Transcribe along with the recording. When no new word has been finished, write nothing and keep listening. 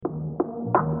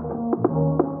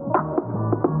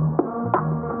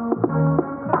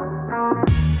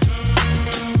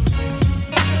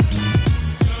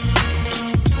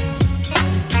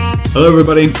Hello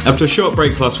everybody, after a short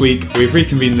break last week, we've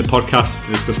reconvened the podcast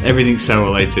to discuss everything Sale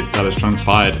related that has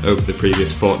transpired over the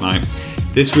previous fortnight.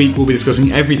 This week we'll be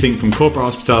discussing everything from corporate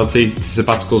hospitality to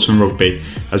sabbaticals from rugby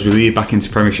as we lead back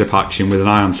into Premiership action with an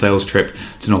eye on Sale's trip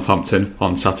to Northampton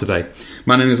on Saturday.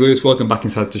 My name is Lewis, welcome back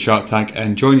inside to Shark Tank,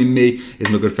 and joining me is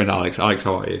my good friend Alex. Alex,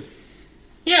 how are you?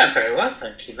 Yeah, I'm very well,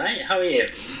 thank you, mate. How are you?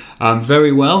 I'm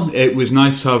very well. It was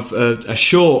nice to have a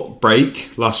short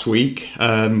break last week,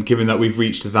 given that we've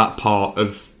reached that part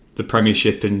of the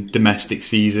Premiership and domestic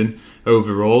season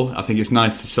overall. I think it's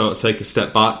nice to sort of take a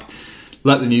step back,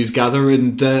 let the news gather,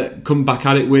 and come back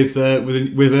at it with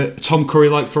a Tom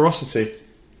Curry-like ferocity.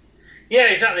 Yeah,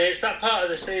 exactly. It's that part of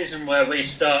the season where we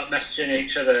start messaging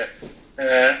each other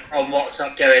on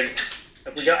WhatsApp going,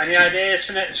 have we got any ideas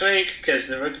for next week? Because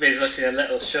the rugby's looking a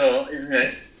little short, isn't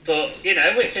it? But, you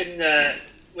know,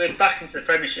 we're back into the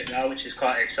Premiership now, which is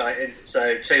quite exciting.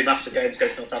 So 2 massive games go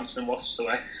to Northampton and Wasps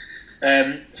away.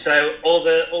 So all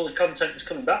the content is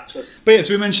coming back to us. But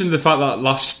yes, we mentioned the fact that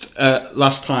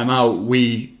last time out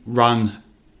we ran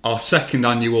our second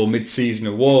annual mid-season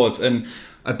awards, and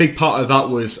a big part of that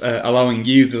was allowing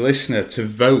you, the listener, to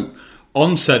vote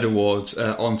on said awards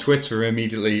on Twitter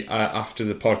immediately after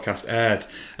the podcast aired.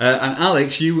 And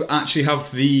Alex, you actually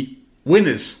have the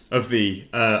winners of the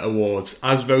awards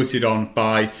as voted on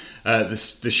by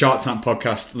the Shark Tank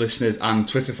podcast listeners and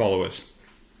Twitter followers.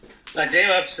 I do,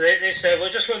 absolutely. So we'll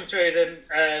just run through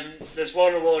them. There's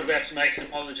one award we have to make an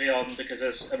apology on because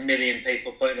there's a million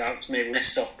people pointed out to me we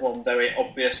missed off one very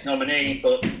obvious nominee,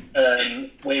 but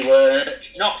we were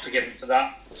not forgiven for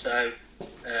that. So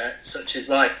such is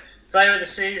life. Player of the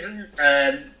season,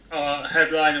 our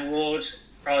headline award,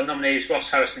 our nominees Ross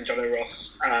Harrison, Johnny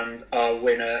Ross, and our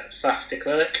winner Faf de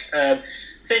Klerk. I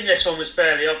think this one was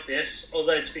fairly obvious,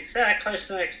 although to be fair,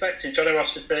 closer than I expected. Johnny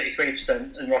Ross with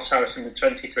 33% and Ross Harrison with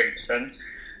 23%.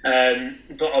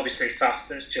 But obviously Faf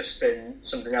has just been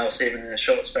something else even in a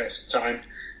short space of time.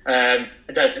 I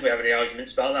don't think we have any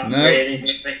arguments about that, no.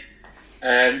 Really.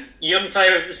 Young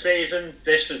player of the season,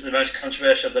 this was the most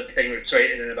controversial thing we've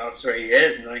tweeted in about 3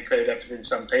 years, and I include everything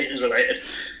St. Peters related.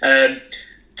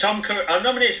 Tom Curry, our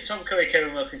nominees for Tom Curry,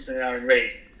 Kevin Wilkinson and Aaron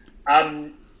Reid.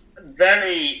 I'm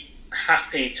very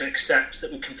happy to accept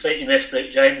that we completely missed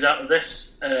Luke James out of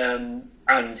this,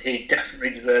 and he definitely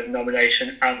deserved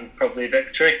nomination and probably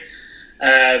victory.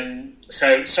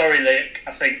 So sorry Luke,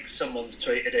 I think someone's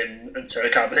tweeted him and so I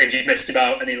can't believe you missed him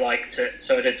out and he liked it,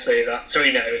 so I did see that, so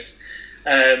he knows.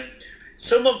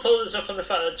 Someone pulled us up on the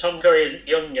fact that Tom Curry isn't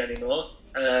young anymore.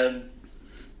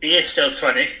 He is still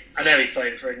 20. I know he's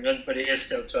playing for England, but he is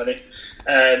still 20.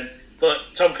 But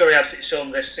Tom Curry absolutely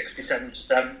stormed this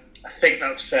 67%. I think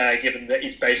that's fair, given that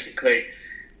he's basically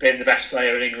been the best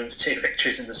player in England's 2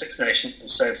 victories in the Six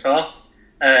Nations so far.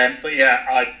 But yeah,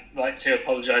 I'd like to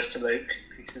apologise to Luke,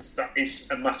 because that is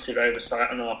a massive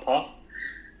oversight on our part.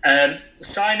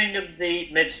 Signing of the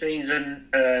mid-season,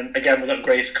 again, we've got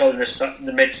grief calling this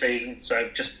the mid-season, so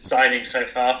just signing so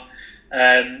far.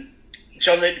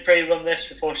 Jean-Luc Dupree won this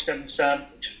for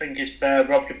 47%, which I think is fair.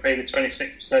 Rob Dupree with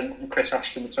 26% and Chris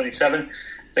Ashton with 27%.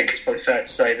 I think it's probably fair to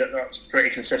say that that's pretty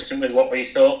consistent with what we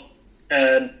thought.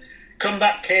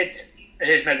 Comeback kid,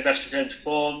 who's made the best return to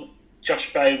form,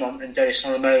 Josh Beaumont and Dennis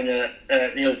Solomon are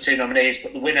the other 2 nominees,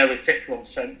 but the winner with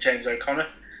 51%, James O'Connor,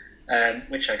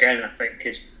 which again I think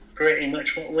is pretty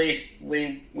much what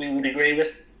we would agree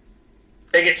with.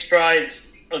 Biggest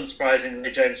surprise,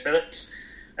 unsurprisingly, James Phillips.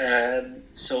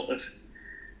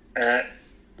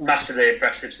 Massively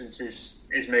impressive since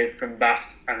his move from Bath,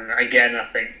 and again I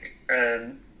think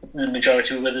the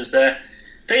majority were with us there.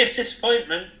 Biggest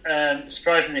disappointment,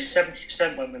 surprisingly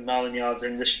 70% went with Marlon Yard's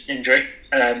injury,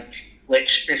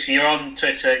 which if you're on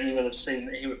Twitter you will have seen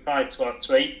that he replied to our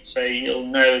tweet, so you'll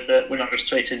know that we're not just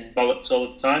tweeting bollocks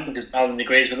all the time because Marlon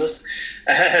agrees with us,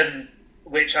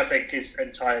 which I think is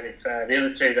entirely fair. The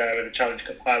other 2 there are the Challenge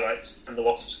Cup highlights and the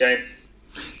Wasps game.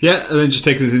 Yeah, and then just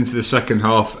taking us into the second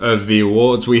half of the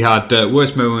awards, we had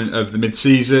worst moment of the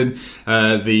mid-season.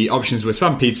 The options were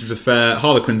St. Peters Affair,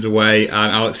 Harlequins away,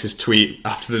 and Alex's tweet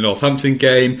after the Northampton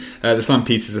game. The St.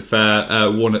 Peters Affair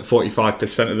won at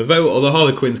 45% of the vote, although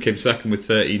Harlequins came second with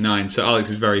 39%. So Alex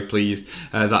is very pleased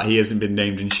that he hasn't been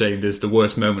named and shamed as the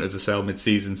worst moment of the Sale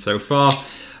mid-season so far.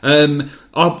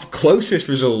 Our closest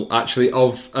result, actually,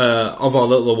 of our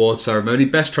little award ceremony,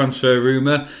 best transfer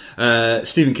rumour,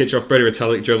 Stephen Kitchoff, Brodie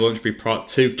Retallick, Joe Launchbury Part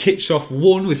 2. Kitchoff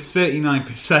won with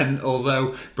 39%,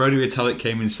 although Brodie Retallick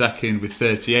came in second with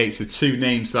 38%. So two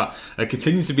names that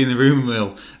continue to be in the rumour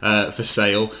mill for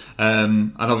sale,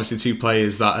 and obviously two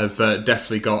players that have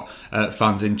definitely got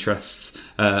fans' interests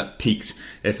peaked,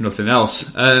 if nothing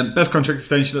else. Best contract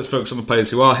extension, let's focus on the players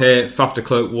who are here. Faf de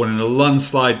Klerk won in a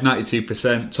landslide,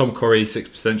 92%. Tom Curry,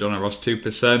 6%. John Ross,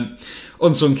 2%.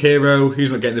 Unsung hero,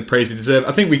 who's not getting the praise he deserves.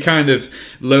 I think we kind of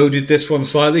loaded this one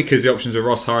slightly because the options were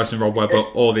Ross Harrison, Rob Webber,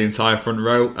 or the entire front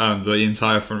row, and the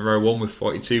entire front row won with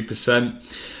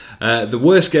 42%. The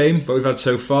worst game that we've had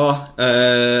so far,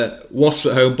 Wasps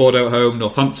at home, Bordeaux at home,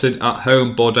 Northampton at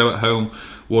home, Bordeaux at home,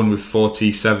 won with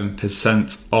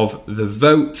 47% of the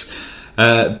vote.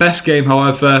 Best game,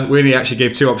 however, we only actually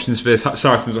gave two options for this.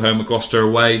 Saracens at home and Gloucester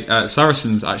away.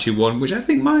 Saracens actually won, which I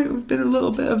think might have been a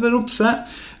little bit of an upset,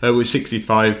 with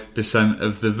 65%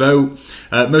 of the vote.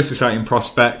 Most exciting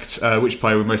prospect, which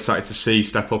player we're most excited to see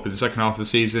step up in the second half of the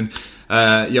season?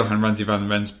 Johan Janse van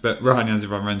Rensburg,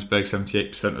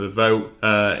 78% of the vote,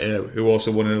 who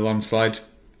also won in a landslide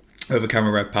over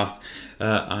Cameron Redpath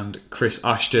and Chris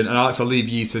Ashton. And Alex, I'll leave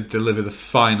you to deliver the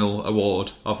final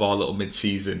award of our little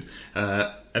mid-season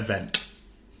event.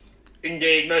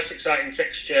 Indeed, most exciting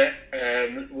fixture.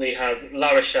 We have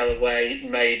La Rochelle away,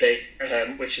 maybe,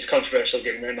 which is controversial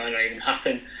given that it might not even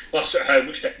happen. Gloucester at home,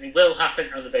 which definitely will happen,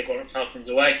 and the big one at Falcons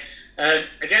away.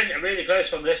 Again, a really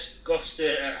close one. This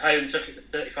Gloucester at home took it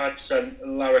to 35%,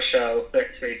 La Rochelle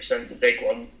 33%, the big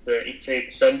one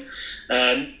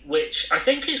 32%, which I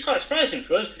think is quite surprising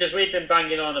for us because we've been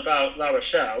banging on about La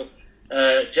Rochelle.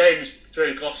 James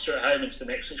threw Gloucester at home into the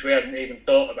mix, which we hadn't even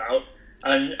thought about.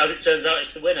 And as it turns out,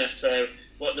 it's the winner. So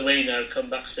what do we know?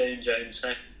 Come back soon, James.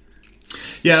 Hey?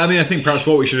 Yeah, I mean, I think perhaps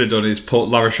what we should have done is put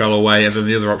La Rochelle away, and then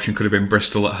the other option could have been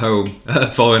Bristol at home,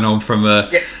 following on from a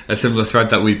similar thread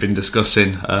that we've been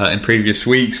discussing in previous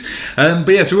weeks. But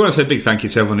yeah, so we want to say a big thank you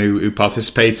to everyone who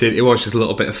participated. It was just a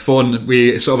little bit of fun.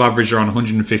 We sort of averaged around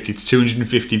 150 to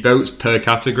 250 votes per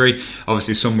category.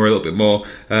 Obviously, some were a little bit more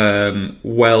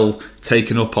well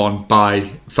taken up on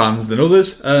by fans than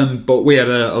others, but we had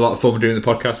a lot of fun doing the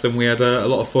podcast, and we had a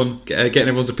lot of fun getting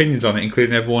everyone's opinions on it,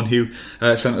 including everyone who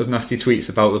sent us nasty tweets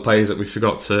about the players that we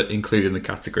forgot to include in the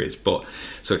categories, but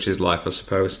such is life, I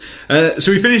suppose.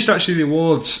 So we finished actually the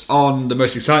awards on the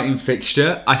most exciting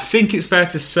fixture. I think it's fair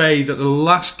to say that the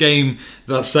last game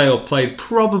that Sale played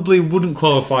probably wouldn't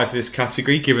qualify for this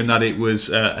category, given that it was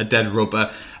a dead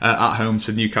rubber at home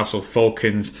to Newcastle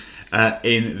Falcons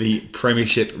in the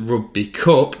Premiership Rugby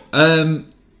Cup.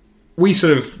 We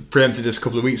sort of preempted this a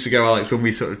couple of weeks ago, Alex, when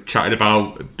we sort of chatted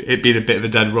about it being a bit of a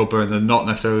dead rubber and there not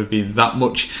necessarily being that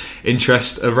much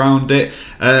interest around it.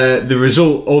 The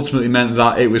result ultimately meant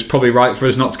that it was probably right for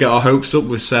us not to get our hopes up,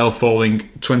 with Sale falling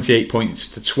 28 points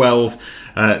to 12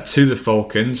 to the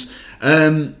Falcons.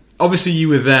 Obviously, you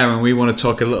were there, and we want to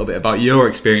talk a little bit about your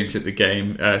experience at the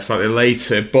game slightly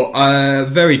later. But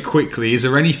very quickly, is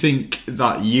there anything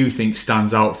that you think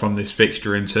stands out from this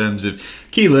fixture in terms of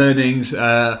key learnings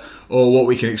or what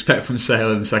we can expect from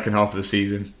Sale in the second half of the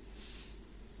season?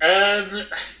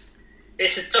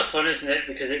 It's a tough one, isn't it?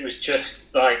 Because it was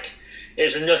just like, it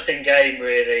was a nothing game,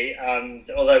 really. And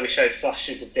although we showed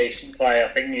flashes of decent play, I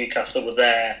think Newcastle were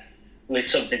there with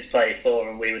something to play for,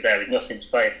 and we were there with nothing to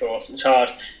play for, so it's hard.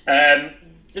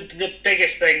 The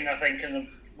biggest thing, I think, and the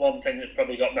one thing that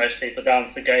probably got most people down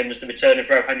to the game, was the return of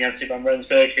Rohan Janse van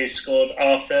Rensburg, who scored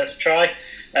our first try,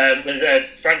 with a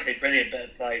frankly brilliant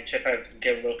bit of play. Chip over from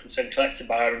Gil Wilkinson, collected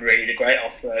by Aaron Reid, a great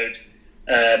offload,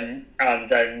 and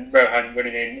then Rohan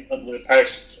running in under the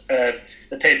post. The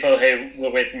people who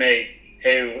were with me,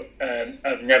 who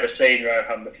have never seen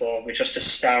Rohan before, were just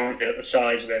astounded at the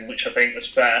size of him, which I think was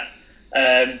fair.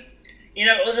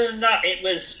 Other than that,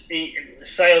 the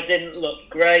Sale didn't look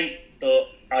great, but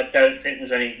I don't think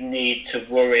there's any need to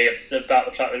worry about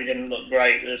the fact that we didn't look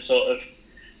great with a sort of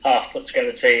half put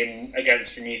together team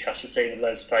against a Newcastle team with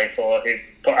loads to play for, who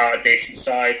put out a decent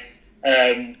side.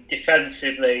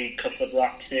 Defensively, a couple of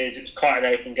lapses. It was quite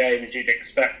an open game, as you'd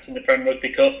expect in the Premier Rugby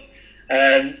Cup.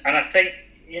 And I think,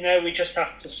 we just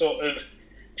have to sort of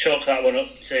chalk that one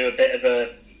up to a bit of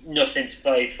a nothing to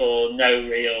play for, no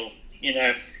real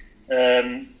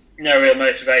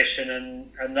motivation,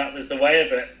 and that was the way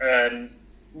of it. I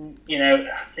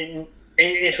think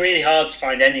it's really hard to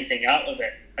find anything out of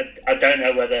it. I don't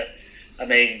know whether,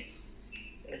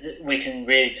 we can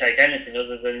really take anything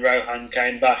other than Rohan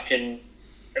came back and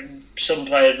some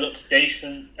players looked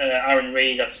decent. Aaron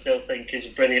Reid, I still think, is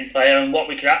a brilliant player, and what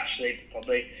we could actually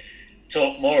probably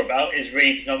talk more about is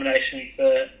Reed's nomination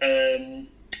for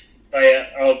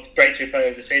Breakthrough Player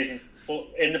of the Season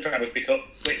in the Premier Rugby Cup,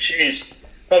 which is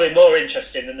probably more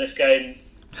interesting than this game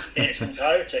in its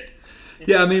entirety.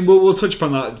 Yeah, I mean, we'll touch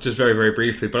upon that just very, very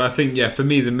briefly. But I think, for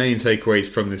me, the main takeaways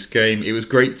from this game, it was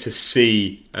great to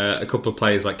see a couple of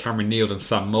players like Cameron Neild and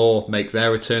Sam Moore make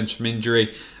their returns from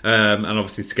injury, and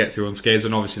obviously to get through unscathed.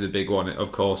 And obviously the big one,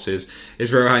 of course, is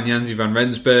Rohan Janzi van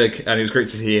Rensburg, and it was great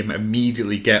to see him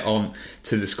immediately get on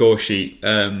to the score sheet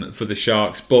for the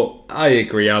Sharks. But I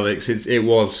agree, Alex, it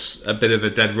was a bit of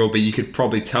a dead rubber. You could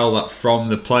probably tell that from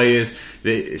the players.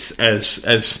 It's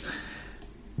as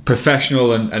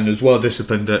professional and as well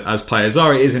disciplined as players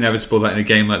are, it is inevitable that in a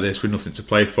game like this with nothing to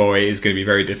play for, it is going to be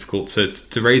very difficult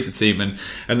to raise the team,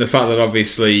 and the fact that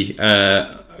obviously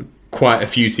quite a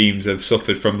few teams have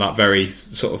suffered from that very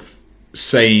sort of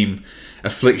same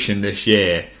affliction this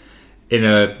year in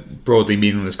a broadly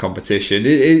meaningless competition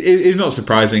is not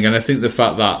surprising. And I think the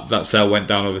fact that Sale went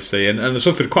down obviously and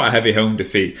suffered quite a heavy home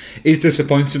defeat is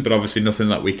disappointing, but obviously nothing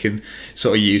that we can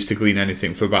sort of use to glean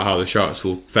anything for about how the Sharks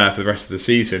will fare for the rest of the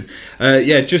season.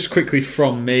 Just quickly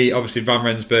from me, obviously Van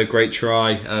Rensburg, great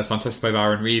try, fantastic play by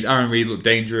Aaron Reed. Aaron Reed looked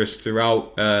dangerous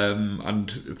throughout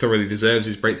and thoroughly deserves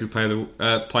his Breakthrough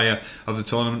Player of the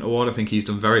Tournament award. I think he's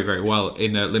done very, very well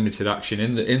in limited action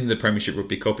in the Premiership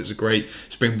Rugby Cup. It's a great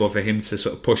springboard for him to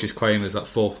sort of push his claim as that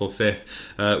fourth or fifth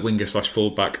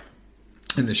winger/fullback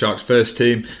in the Sharks first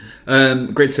team.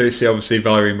 Great to see obviously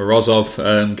Valery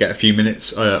Morozov get a few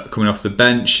minutes coming off the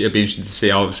bench. It'll be interesting to see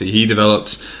how obviously he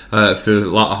develops for the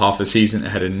latter half of the season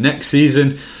ahead of next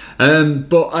season.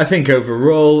 But I think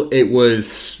overall it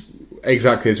was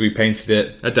exactly as we painted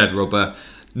it, a dead rubber.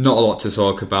 Not a lot to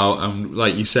talk about, and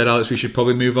like you said, Alex, we should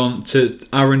probably move on to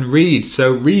Aaron Reed.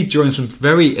 So Reed joined some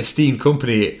very esteemed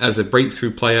company as a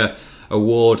Breakthrough Player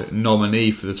Award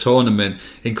nominee for the tournament,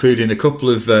 including a couple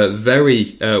of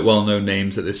very well-known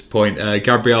names at this point: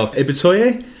 Gabriel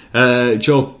Ibitoye,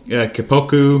 Joel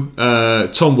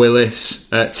Kapoku, Tom Willis,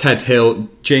 Ted Hill,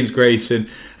 James Grayson,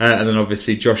 and then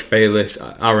obviously Josh Bayliss,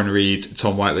 Aaron Reed,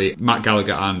 Tom Whiteley, Matt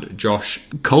Gallagher and Josh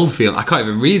Caulfield. I can't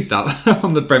even read that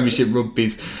on the Premiership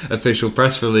Rugby's official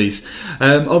press release.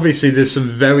 Obviously there's some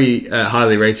very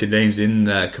highly rated names in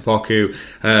there: Kapoku,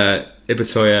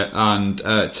 Ibitoye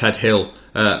and Ted Hill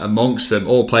amongst them,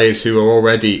 all players who are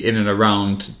already in and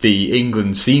around the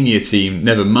England senior team,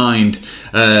 never mind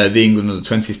the England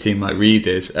under-20s team like Reed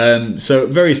is. So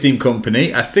very esteemed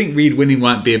company. I think Reed winning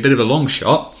might be a bit of a long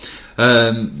shot,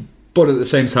 but at the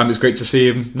same time it's great to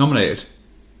see him nominated.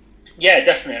 Yeah,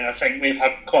 definitely. I think we've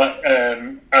had quite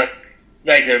I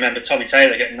vaguely remember Tommy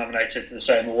Taylor getting nominated for the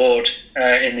same award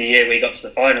in the year we got to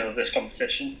the final of this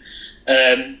competition.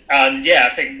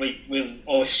 I think we'll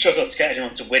always struggle to get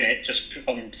anyone to win it, just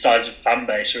on the size of fan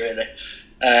base, really,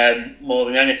 more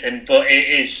than anything. But it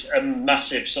is a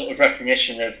massive sort of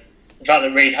recognition of the fact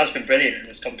that Reed has been brilliant in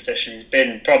this competition. He's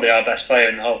been probably our best player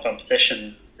in the whole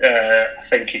competition. I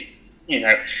think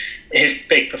his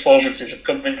big performances have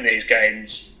come in these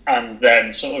games, and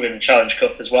then sort of in the Challenge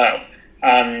Cup as well.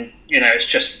 And it's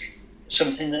just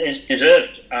something that is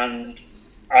deserved. And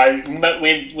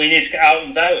we need to get out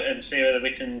and vote and see whether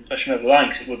we can push him over the line,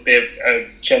 because it would be a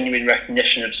genuine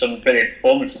recognition of some brilliant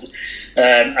performances,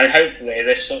 and hopefully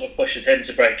this sort of pushes him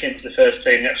to break into the first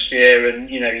team next year. And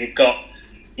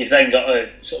you've then got a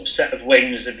sort of set of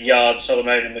wings of Yard,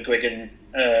 Solomon, McGuigan,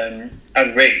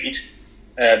 and Reed,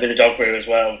 with the Dogberry as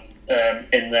well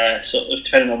in there, sort of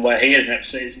depending on where he is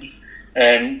next season.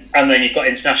 And then you've got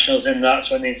internationals in that,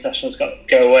 so when the internationals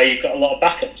go away, you've got a lot of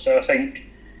backup. So I think,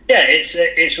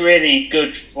 it's really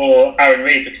good for Aaron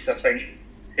Reed, because I think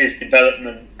his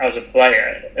development as a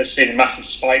player has seen a massive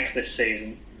spike this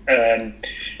season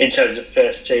in terms of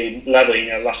first team level.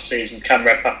 Last season Cam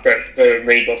Redpath broke through and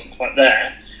Reed wasn't quite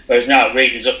there, whereas now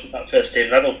Reed is up at that first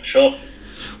team level for sure.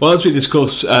 Well, as we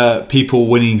discuss people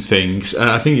winning things,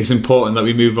 I think it's important that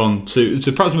we move on to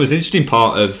perhaps the most interesting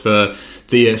part of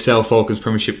the Sale Falcons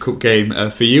Premiership Cup game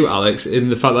for you, Alex, in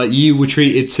the fact that you were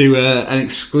treated to an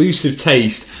exclusive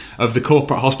taste of the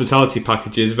corporate hospitality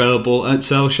packages available at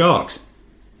Sale Sharks.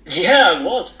 Yeah, I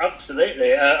was,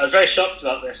 absolutely. I was very shocked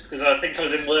about this, because I think I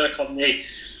was in work on the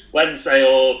Wednesday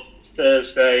or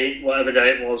Thursday, whatever day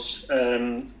it was,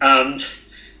 and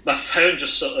my phone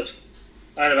just sort of,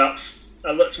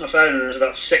 I looked at my phone and there was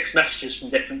about 6 messages from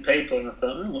different people, and I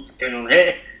thought, what's going on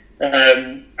here?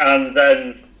 And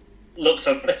then looked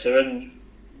on Twitter, and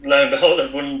lo and behold,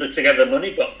 I'd won the Together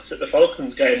Money box at the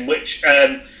Falcons game, which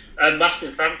a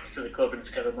massive thanks to the club and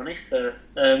Together Money for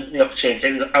the opportunity.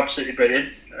 It was absolutely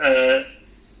brilliant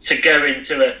to go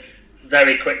into a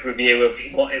very quick review of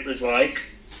what it was like.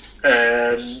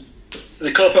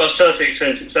 the corporate hospitality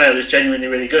experience at Sale is genuinely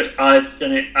really good. I've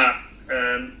done it at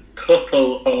a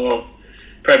couple of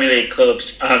Premier League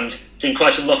clubs and doing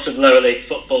quite a lot of lower league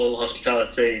football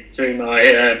hospitality through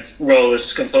my role as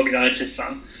Scunthorpe United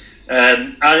fan.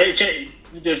 And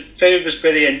the food was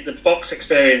brilliant. The box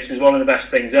experience is one of the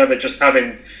best things ever. Just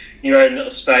having your own little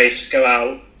space, go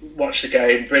out, watch the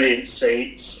game, brilliant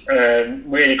seats,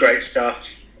 really great stuff.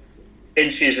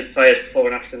 Interviews with the players before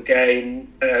and after the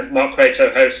game. Mark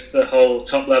Cueto hosts the whole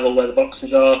top level where the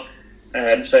boxes are.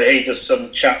 So he does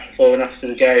some chat before and after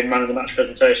the game, man of the match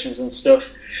presentations and stuff.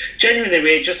 Genuinely,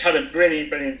 we just had a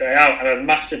brilliant day out, and I'd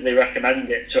massively recommend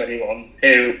it to anyone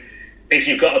who, if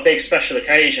you've got a big special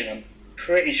occasion, I'm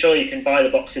pretty sure you can buy the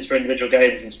boxes for individual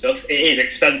games and stuff. It is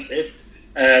expensive,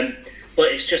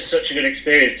 but it's just such a good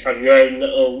experience to have your own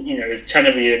little, there's 10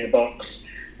 of you in the box.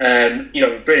 You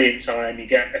have a brilliant time, you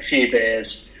get a few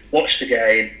beers, watch the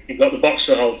game, you've got the box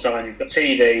for the whole time, you've got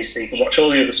TV so you can watch all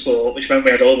the other sport, which meant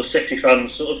we had all the City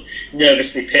fans sort of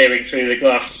nervously peering through the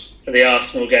glass for the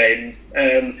Arsenal game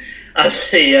as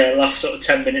the last sort of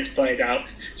 10 minutes played out.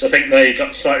 So I think they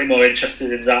got slightly more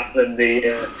interested in that than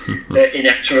the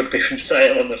inept rugby from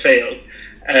Sale on the field.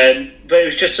 But it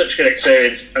was just such a good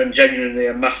experience, and genuinely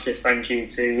a massive thank you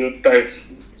to both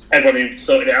everyone who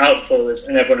sorted it out for us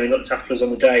and everyone who looked after us on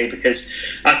the day, because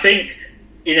I think,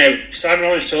 Simon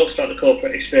always talks about the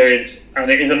corporate experience, and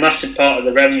it is a massive part of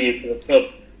the revenue for the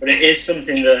club, but it is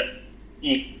something that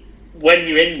when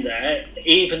you're in there,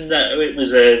 even though it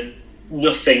was a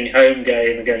nothing home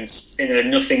game against in a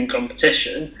nothing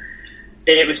competition,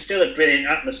 it was still a brilliant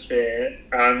atmosphere,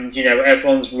 and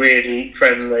everyone's really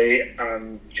friendly,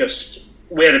 and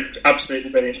we had an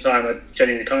absolutely brilliant time. I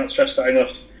genuinely can't stress that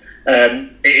enough.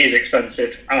 It is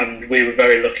expensive, and we were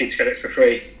very lucky to get it for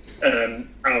free. And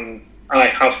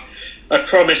I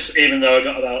promise, even though I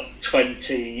got about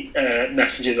 20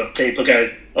 messages of people going,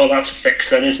 "Oh, that's a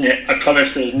fix then, isn't it?" I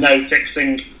promise there was no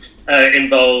fixing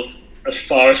involved. As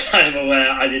far as I'm aware,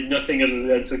 I did nothing other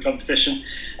than enter the competition.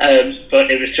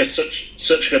 But it was just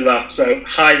such a good laugh. So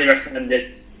highly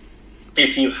recommended.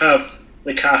 If you have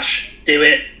the cash, do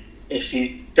it. If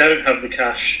you don't have the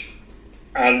cash,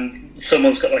 and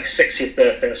someone's got like a 60th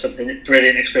birthday or something,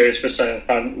 brilliant experience for a Sale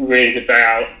fan, really good day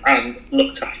out, and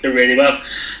looked after really well.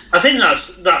 I think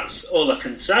that's all I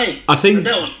can say. I don't want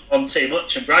to go on too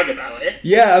much and brag about it.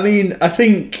 Yeah, I mean, I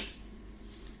think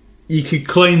you could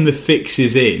claim the fix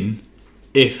is in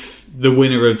if the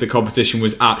winner of the competition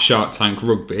was at Shark Tank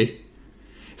Rugby.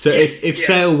 So if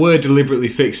Sale were deliberately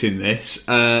fixing this,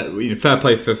 fair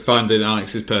play for finding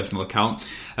Alex's personal account.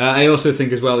 I also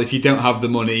think as well, if you don't have the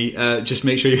money, just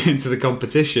make sure you're into the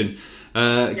competition,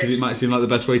 because it might seem like the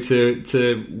best way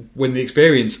to win the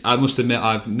experience. I must admit,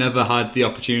 I've never had the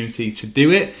opportunity to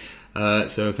do it.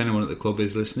 So if anyone at the club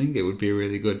is listening, it would be a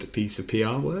really good piece of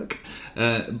PR work.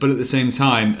 But at the same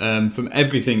time, from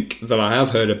everything that I have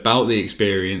heard about the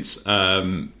experience,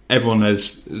 everyone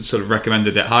has sort of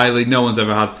recommended it highly. No one's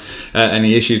ever had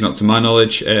any issues, not to my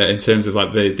knowledge, in terms of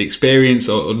like the experience,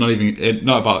 or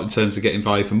not about in terms of getting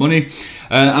value for money.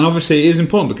 And obviously, it is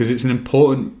important because it's an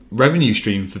important revenue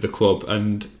stream for the club,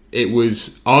 and it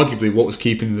was arguably what was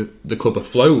keeping the club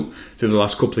afloat through the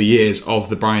last couple of years of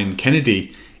the Brian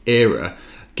Kennedy era,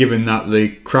 given that the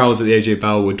crowds at the AJ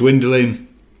Bell were dwindling,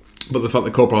 but the fact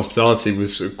that corporate hospitality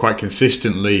was quite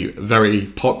consistently very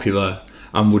popular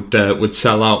and would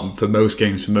sell out for most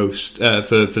games for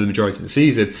the majority of the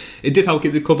season, it did help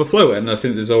keep the club afloat. And I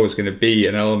think there's always going to be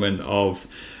an element of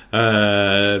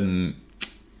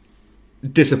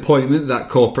disappointment that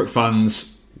corporate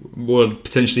fans would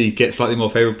potentially get slightly more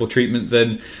favourable treatment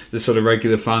than the sort of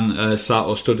regular fan sat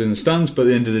or stood in the stands. But at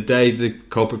the end of the day, the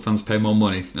corporate fans pay more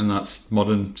money, and that's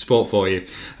modern sport for you.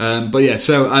 But yeah,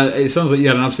 so it sounds like you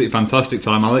had an absolutely fantastic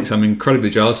time, Alex. I'm incredibly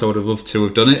jealous. I would have loved to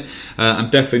have done it. I'm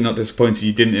definitely not disappointed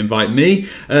you didn't invite me,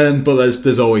 but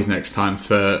there's always next time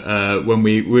for when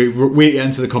we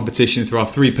enter the competition through our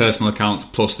 3 personal accounts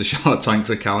plus the Shark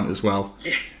Tanks account as well.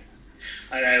 Yeah,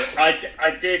 I know.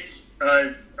 I did.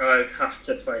 I'd have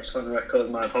to place on the record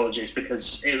my apologies,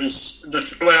 because it was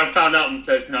when I found out on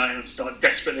Thursday night and started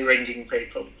desperately ringing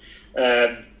people.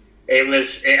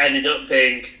 It ended up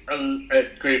being a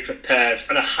group of pairs,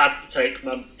 and I had to take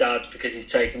my dad because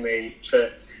he's taken me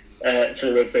to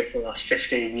the rugby for the last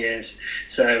 15 years.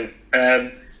 So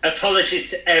apologies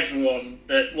to everyone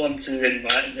that wanted an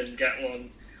invite and didn't get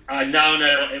one. I now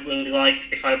know what it will be like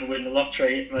if I ever win the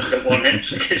lottery and I don't want it,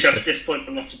 because you have to disappoint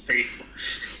a lot of people.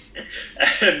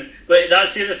 But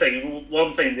that's the other thing.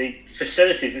 One thing, the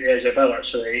facilities at the AJ Bell,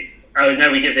 actually, I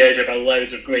know we give the AJ Bell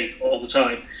loads of grief all the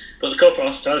time, but the corporate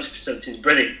hospitality facility is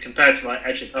brilliant compared to like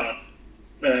Edgeley Park,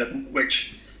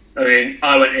 which I mean,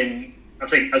 I went in, I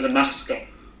think, as a mascot.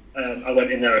 I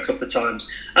went in there a couple of times,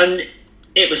 and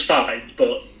it was fine.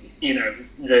 But you know,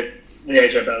 the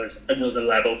AJ Bell is another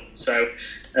level. So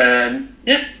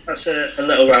yeah, that's a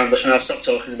little roundup, and I'll stop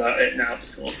talking about it now.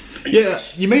 Yeah,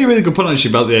 you made a really good point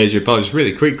actually about the AJ Bell. Just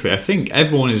really quickly, I think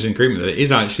everyone is in agreement that it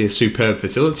is actually a superb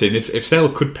facility, and if Sale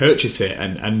could purchase it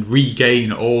and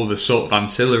regain all the sort of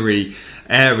ancillary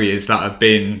areas that have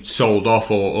been sold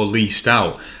off or leased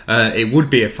out, it would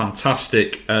be a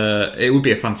fantastic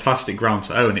ground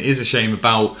to own. It is a shame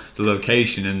about the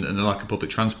location and the lack of public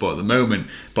transport at the moment,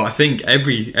 but I think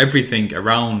everything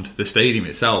around the stadium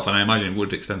itself, and I imagine it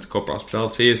would extend to corporate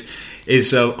hospitality,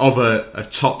 is of a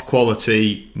top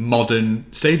quality modern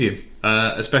stadium.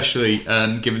 Especially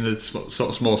given the sort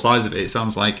of small size of it, it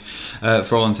sounds like,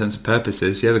 for all intents and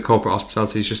purposes, the corporate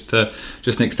hospitality is just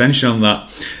an extension on that.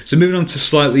 So moving on to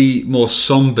slightly more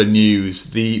somber news,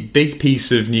 the big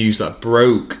piece of news that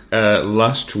broke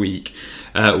last week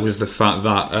was the fact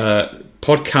that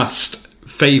podcast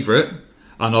favourite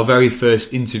and our very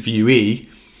first interviewee,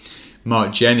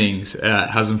 Mark Jennings,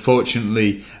 has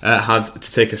unfortunately had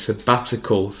to take a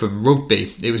sabbatical from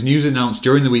rugby. It was news announced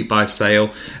during the week by Sale.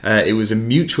 It was a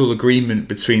mutual agreement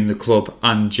between the club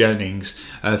and Jennings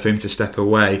for him to step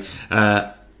away.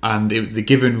 And the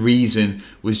given reason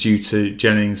was due to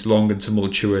Jennings' long and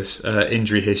tumultuous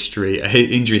injury history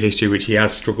which he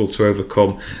has struggled to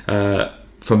overcome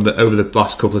over the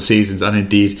last couple of seasons, and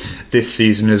indeed this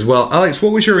season as well. Alex,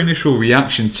 what was your initial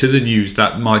reaction to the news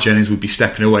that Mark Jennings would be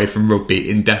stepping away from rugby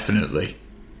indefinitely?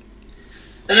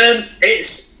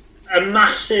 It's a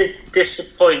massive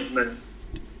disappointment,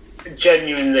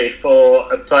 genuinely,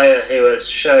 for a player who has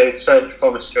showed so much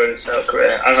promise during his Sale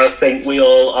career, and I think we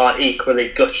all are equally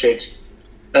gutted.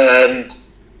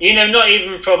 Not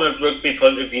even from a rugby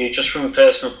point of view, just from a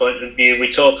personal point of view.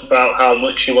 We talk about how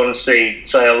much you want to see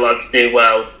Sale lads do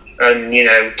well and,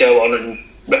 go on and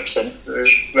represent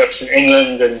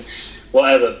England and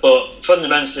whatever. But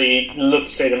fundamentally, you'd love to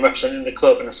see them representing the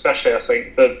club, and especially, I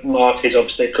think, for Mark, who's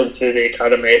obviously come through the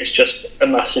academy, it's just a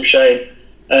massive shame.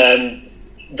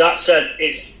 That said,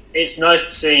 it's nice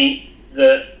to see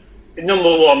that,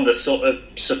 number one, the sort of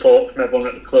support from everyone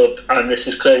at the club, and this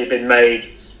has clearly been made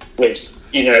with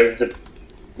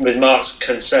with Mark's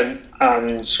consent,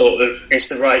 and sort of it's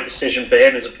the right decision for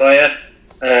him as a player.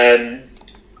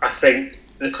 I think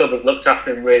the club have looked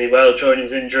after him really well during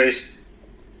his injuries.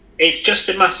 It's just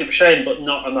a massive shame, but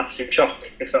not a massive shock,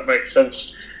 if that makes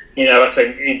sense. I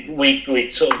think we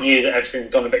sort of knew that everything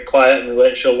had gone a bit quiet and we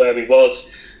weren't sure where he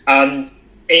was, and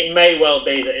it may well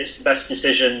be that it's the best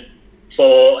decision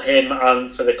for him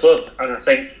and for the club. And I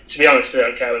think, to be honest, I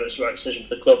don't care whether it's the right decision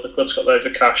for the club. The club's got loads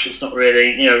of cash. It's not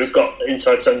really, we've got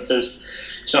inside centres.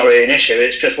 It's not really an issue.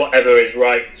 It's just whatever is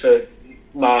right for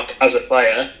Mark as a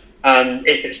player. And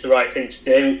if it's the right thing to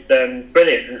do, then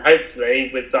brilliant. And hopefully,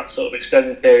 with that sort of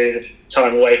extended period of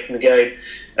time away from the game,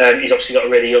 he's obviously got a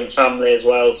really young family as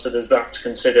well. So there's that to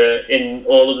consider in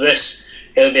all of this.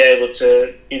 He'll be able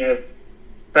to,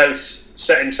 both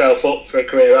set himself up for a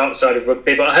career outside of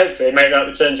rugby, but hopefully make that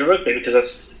return to rugby, because I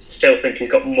still think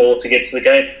he's got more to give to the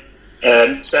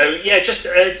game. Just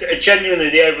genuinely,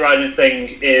 the overriding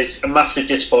thing is a massive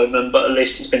disappointment, but at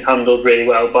least it's been handled really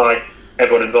well by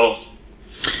everyone involved.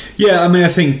 Yeah, I mean, I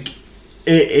think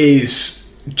it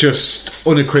is just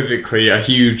unequivocally a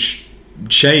huge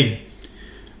shame,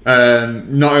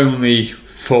 not only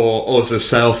for us as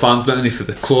Sale fans, not only for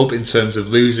the club in terms of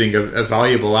losing a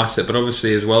valuable asset, but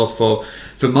obviously as well for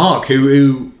Mark,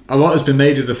 who a lot has been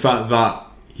made of the fact that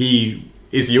he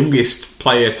is the youngest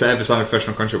player to ever sign a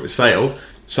professional contract with Sale,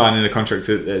 signing a contract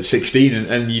at 16,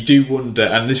 and you do wonder,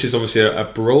 and this is obviously a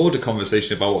broader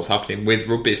conversation about what's happening with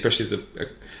rugby, especially as a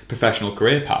professional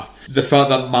career path. The fact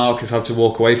that Mark has had to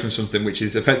walk away from something which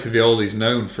is effectively all he's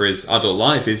known for his adult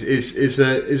life is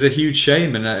a huge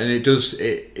shame, and it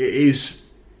is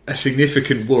a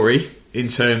significant worry in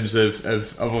terms of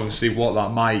obviously what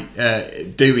that might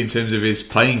do in terms of his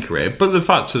playing career. But the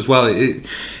fact as well, it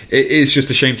is just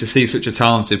a shame to see such a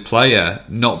talented player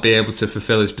not be able to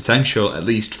fulfil his potential, at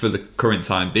least for the current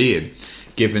time being,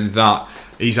 given that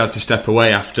he's had to step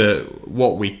away after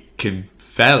what we can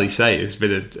fairly say has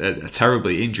been a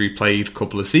terribly injury-plagued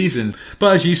couple of seasons.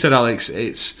 But as you said, Alex,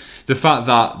 it's the fact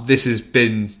that this has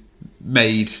been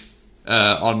made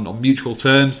on mutual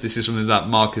terms. This is something that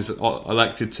Mark has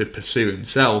elected to pursue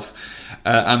himself,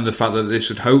 and the fact that this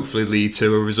would hopefully lead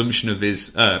to a resumption of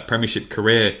his Premiership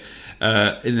career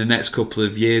in the next couple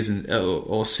of years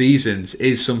or seasons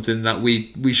is something that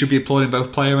we should be applauding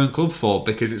both player and club for,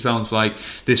 because it sounds like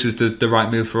this was the right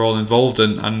move for all involved,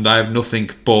 and I have nothing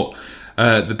but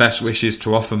the best wishes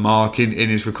to offer Mark in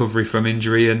his recovery from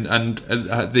injury and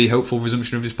the hopeful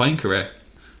resumption of his playing career.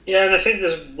 Yeah, and I think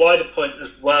there's a wider point as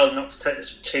well, not to take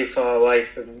this too far away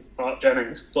from Mark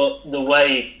Jennings, but the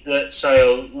way that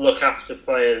Sale look after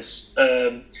players,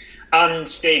 and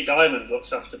Steve Diamond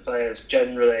looks after players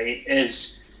generally,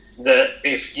 is that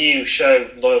if you show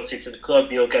loyalty to the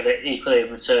club, you'll get it equally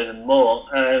in return and more.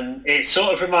 It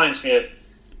sort of reminds me of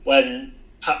when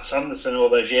Pat Sanderson all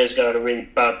those years ago had a really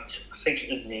bad, I think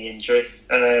it was knee injury.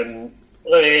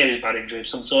 Well, it was a bad injury of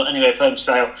some sort. Anyway, playing for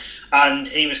Sale, and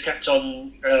he was kept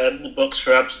on the books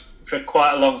for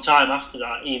quite a long time after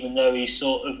that, even though he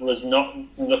sort of was not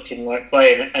looking like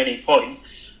playing at any point.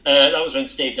 That was when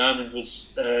Steve Diamond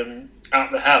was at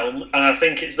the helm, and I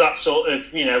think it's that sort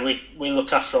of, we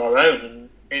look after our own, and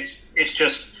it's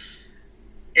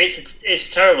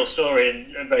a terrible story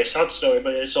and a very sad story,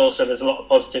 but it's also, there's a lot of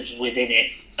positives within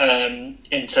it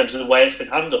in terms of the way it's been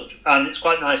handled, and it's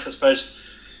quite nice, I suppose,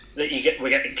 that we're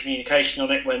getting communication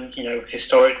on it when,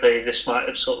 historically this might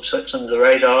have sort of slipped under the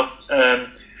radar.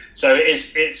 So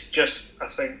it's just, I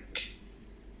think,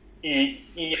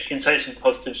 if you can take some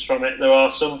positives from it, there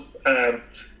are some.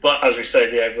 But as we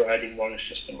say, the overriding one is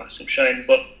just a massive shame.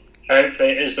 But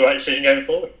hopefully it is the right decision going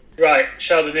forward. Right,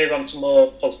 shall we move on to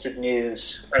more positive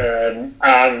news?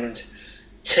 And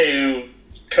two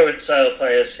current Sale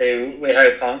players who we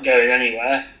hope aren't going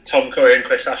anywhere, Tom Curry and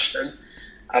Chris Ashton,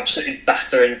 absolutely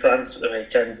battering France at the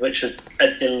weekend, which was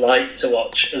a delight to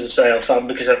watch as a Sale fan,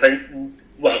 because I think,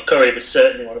 Curry was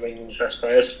certainly one of England's best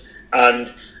players,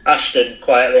 and Ashton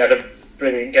quietly had a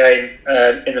brilliant game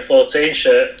in the 14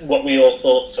 shirt, what we all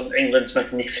thought some England's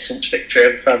magnificent victory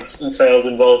over France and Sale's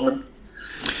involvement.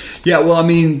 Yeah, well, I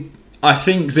mean, I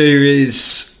think there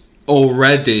is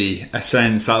already a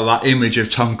sense that image of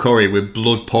Tom Curry with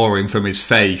blood pouring from his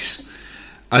face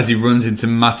as he runs into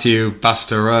Mathieu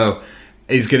Bastareaud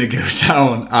is going to go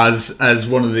down as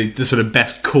one of the sort of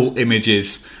best cult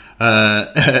images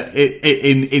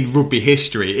in rugby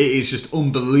history. It is just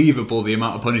unbelievable the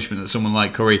amount of punishment that someone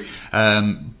like Curry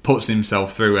puts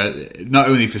himself through, not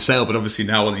only for Sale but obviously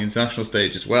now on the international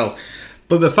stage as well.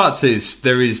 But the fact is,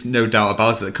 there is no doubt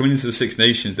about it that coming into the Six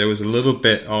Nations, there was a little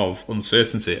bit of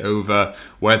uncertainty over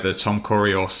whether Tom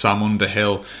Curry or Sam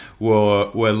Underhill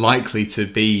were likely to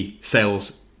be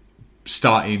Sale's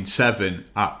starting seven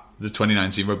at the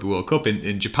 2019 Rugby World Cup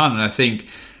in Japan. And I think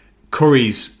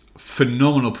Curry's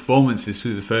phenomenal performances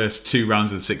through the first two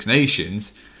rounds of the Six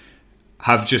Nations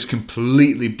have just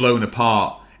completely blown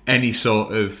apart any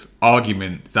sort of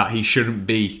argument that he shouldn't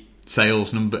be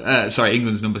England's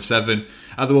number 7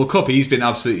 at the World Cup. He's been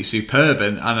absolutely superb,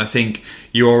 and I think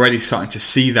you're already starting to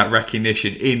see that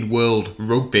recognition in world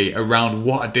rugby around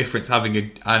what a difference having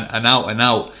an out and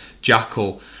out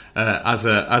jackal as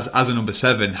a number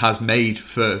 7 has made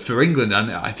for England.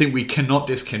 And I think we cannot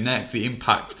disconnect the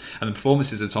impact and the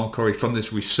performances of Tom Curry from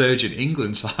this resurgent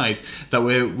England side that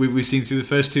we've seen through the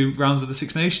first two rounds of the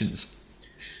Six Nations.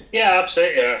 Yeah,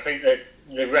 absolutely. I think that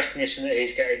the recognition that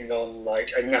he's getting on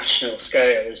like a national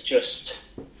scale is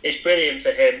it's brilliant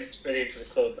for him, it's brilliant for the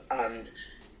club, and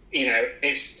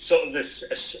it's sort of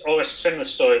this almost similar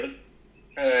story,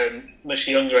 but much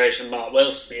younger age than Mark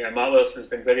Wilson. Mark Wilson's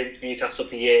been brilliant for Newcastle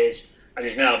for years, and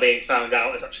is now being found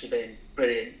out as actually being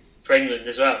brilliant for England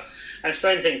as well. And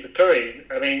same thing for Curry.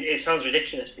 I mean, it sounds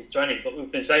ridiculous, he's 20, but we've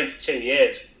been saying for 2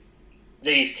 years,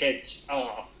 these kids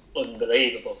are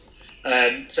unbelievable.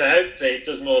 So hopefully it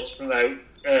does more to promote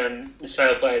the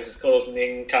Sale players' cause in the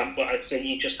England camp, but I think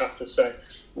you just have to say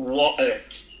what a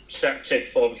set of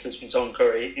performances from Tom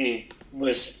Curry. He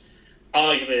was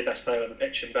arguably the best player on the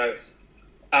pitch in both.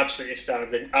 Absolutely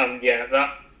astounding. And yeah,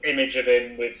 that image of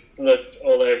him with blood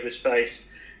all over his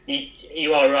face,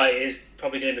 you are right, it is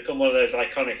probably going to become one of those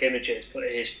iconic images, but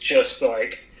it is just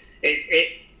like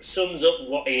it sums up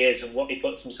what he is and what he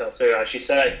puts himself through, as you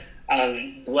say,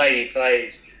 and the way he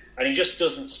plays. And he just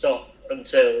doesn't stop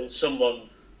until someone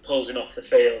pulls him off the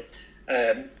field.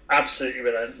 Absolutely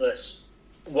relentless.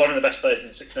 One of the best players in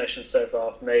the Six Nations so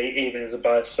far for me, even as a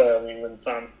biased Sale England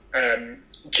fan.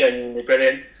 Genuinely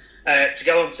brilliant. To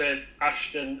go on to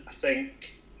Ashton, I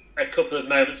think a couple of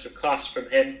moments of class from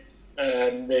him.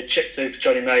 The chip through for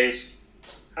Johnny May's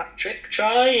hat-trick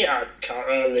try, I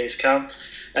can't lose count,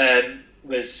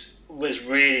 was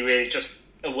really, really just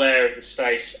aware of the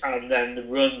space, and then the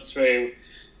run through,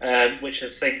 which I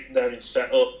think then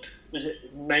set up, was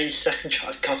it May's second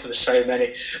try? God, there were so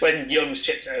many. When Youngs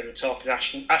chipped it over the top,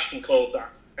 and Ashton called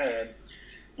that.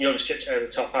 Youngs chipped it over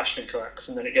the top, Ashton collects,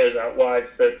 and then it goes out wide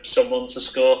for someone to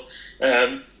score.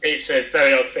 It's a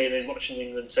very odd feeling watching the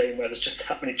England team where there's just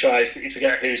that many tries that you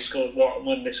forget who scored what and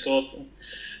when they scored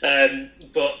them.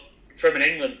 But from an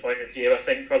England point of view, I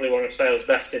think probably one of Sale's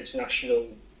best international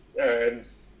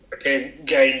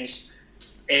games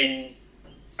in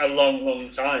a long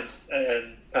time,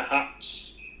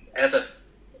 perhaps ever.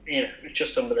 It's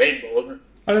just unbelievable, wasn't it?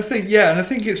 And I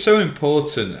think it's so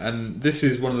important, and this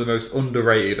is one of the most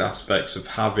underrated aspects of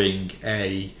having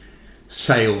a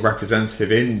Sale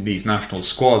representative in these national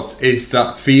squads, is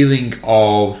that feeling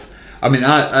of,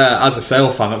 as a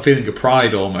Sale fan, that feeling of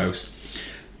pride almost,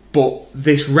 but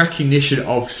this recognition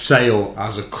of Sale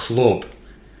as a club,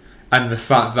 and the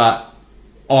fact that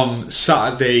on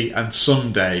Saturday and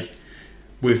Sunday,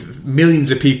 with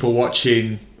millions of people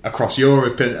watching across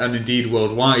Europe and indeed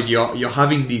worldwide, you're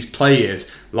having these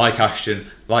players like Ashton,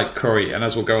 like Curry, and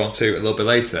as we'll go on to a little bit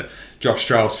later, Josh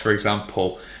Strauss, for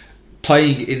example,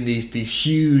 playing in these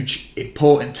huge,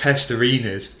 important test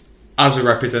arenas as a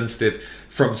representative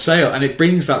from Sale. And it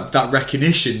brings that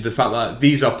recognition, the fact that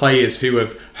these are players who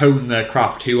have honed their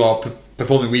craft, who are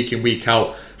performing week in, week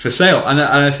out for Sale. And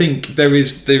I think there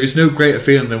is no greater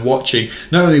feeling than not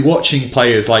only watching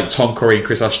players like Tom Curry and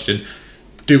Chris Ashton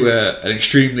do an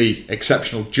extremely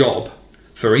exceptional job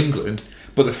for England,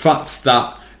 but the fact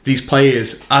that these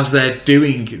players, as they're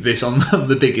doing this on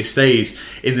the biggest stage,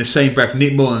 in the same breath,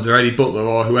 Nick Mullins or Eddie Butler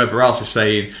or whoever else is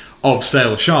saying of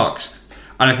Sale Sharks.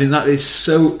 And I think that is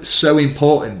so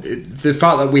important. The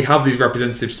fact that we have these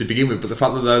representatives to begin with, but the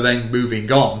fact that they're then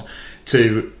moving on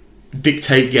to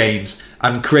dictate games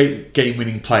and create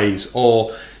game-winning plays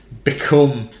or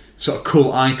become sort of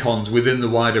cool icons within the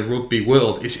wider rugby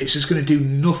world, it's just going to do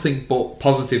nothing but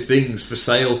positive things for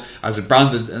Sale as a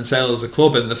brand and Sale as a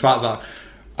club. And the fact that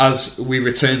as we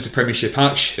return to Premiership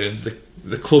action,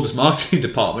 the club's marketing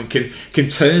department can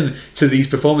turn to these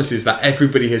performances that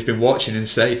everybody has been watching and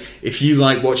say, if you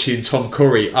like watching Tom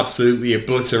Curry absolutely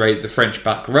obliterate the French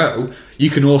back row, you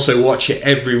can also watch it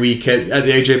every week at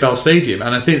the AJ Bell Stadium.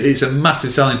 And I think it's a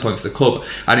massive selling point for the club,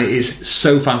 and it is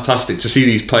so fantastic to see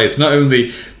these players not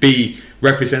only be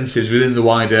representatives within the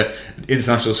wider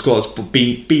international squads, but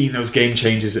being those game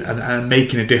changers and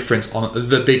making a difference on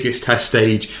the biggest test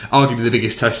stage, arguably the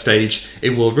biggest test stage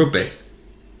in world rugby.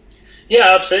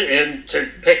 Yeah, absolutely. And to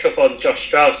pick up on Josh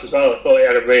Strauss as well, I thought he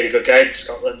had a really good game for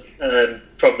Scotland.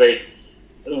 Probably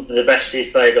the best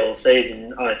he's played all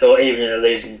season, I thought, even in a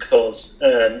losing cause.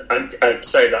 I'd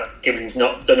say that, given he's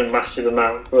not done a massive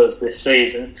amount for us this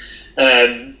season.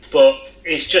 But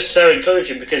it's just so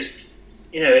encouraging because,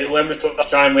 when was the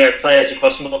last time we had players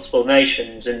across multiple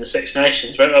nations in the Six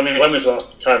Nations? When was the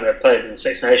last time we had players in the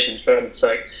Six Nations, for heaven's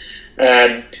sake?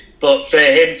 But for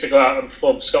him to go out and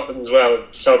perform for Scotland as well,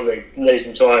 sadly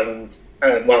losing to Ireland,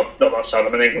 not that sad,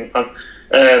 I'm an England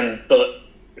fan, but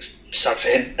sad for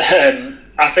him.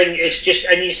 I think it's just,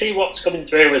 and you see what's coming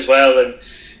through as well, and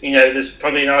there's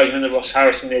probably an argument that Ross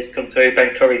Harrison needs to come through.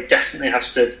 Ben Curry definitely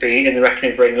has to be in the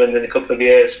reckoning for England in a couple of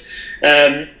years.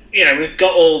 We've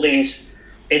got all these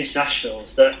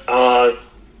internationals that are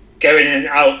going in and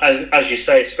out, as you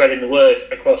say, spreading the word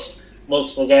across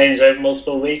multiple games over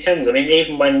multiple weekends. I mean,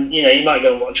 even when you might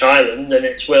go and watch Ireland and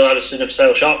it's Will Addison of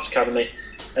Sale Sharks Academy,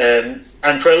 and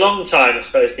for a long time I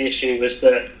suppose the issue was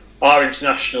that our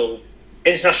international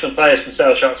players from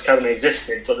Sale Sharks Academy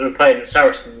existed, but they were playing at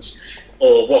Saracens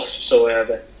or Wasps or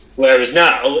wherever, whereas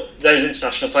now those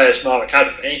international players from our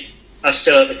academy are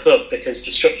still at the club because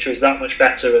the structure is that much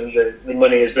better and the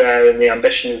money is there and the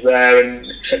ambition is there,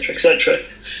 and etc.,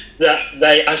 that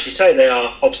they actually say they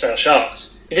are of Sale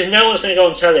Sharks. Because no one's going to go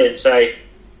on telly and say,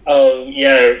 oh,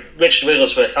 yeah, Richard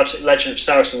Wigglesworth, absolute legend of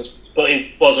Saracens, but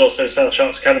he was also Sale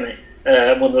Sharks Academy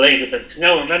and won the league with them, because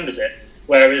no one remembers it.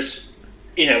 Whereas,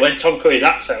 when Tom Curry's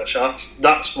at Sale Sharks,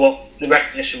 that's what the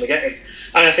recognition we're getting.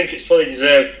 And I think it's fully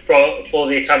deserved for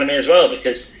the academy as well,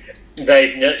 because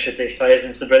they've nurtured these players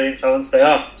into the brilliant talents they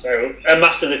are. So a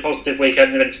massively positive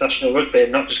weekend of international rugby,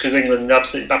 and not just because England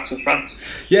absolutely battered France.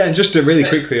 Yeah, and just really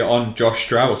quickly on Josh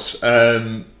Strauss,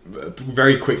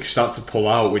 very quick stat to pull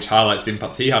out, which highlights the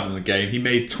impact he had on the game. He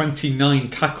made 29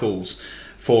 tackles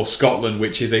for Scotland,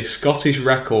 which is a Scottish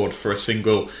record for a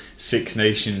single Six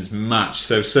Nations match.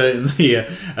 So certainly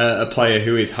a player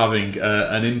who is having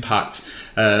an impact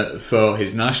for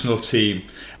his national team.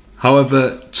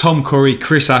 However, Tom Curry,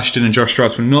 Chris Ashton and Josh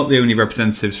Strauss were not the only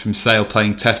representatives from Sale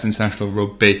playing Test international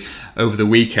rugby over the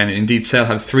weekend. Indeed, Sale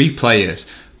had 3 players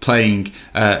playing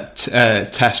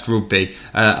Test rugby,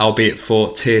 albeit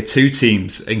for Tier 2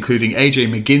 teams, including AJ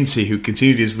McGinty, who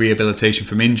continued his rehabilitation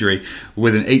from injury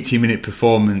with an 80-minute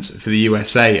performance for the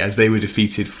USA as they were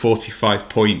defeated 45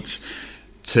 points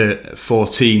to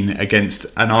 14 against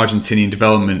an Argentinian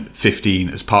development 15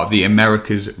 as part of the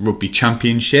America's Rugby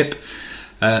Championship.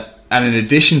 And in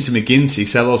addition to McGinty,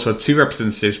 Sale also had two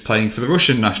representatives playing for the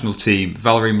Russian national team.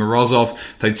 Valery Morozov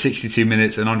played 62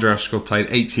 minutes and Andrei Oshkov played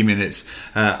 80 minutes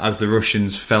as the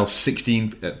Russians fell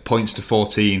 16 points to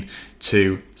 14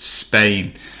 to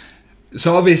Spain.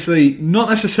 So obviously, not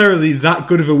necessarily that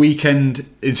good of a weekend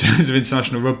in terms of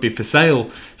international rugby for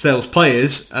Sale's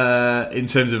players in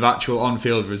terms of actual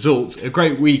on-field results. A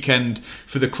great weekend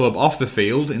for the club off the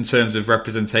field in terms of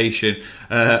representation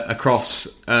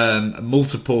across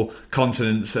multiple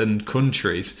continents and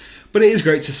countries. But it is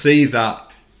great to see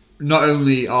that not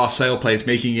only are Sale players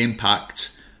making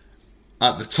impact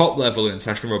at the top level in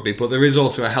international rugby, but there is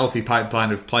also a healthy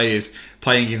pipeline of players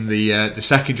playing in the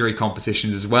secondary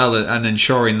competitions as well, and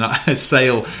ensuring that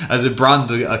Sale as a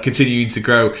brand are continuing to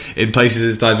grow in places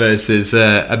as diverse as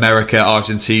America,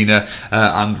 Argentina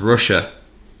and Russia.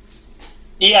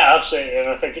 Yeah, absolutely, and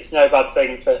I think it's no bad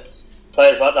thing for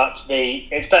players like that to be.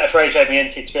 It's better for AJ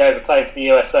McGinty to be overplaying for the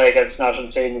USA against an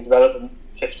Argentina in development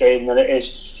 15 than it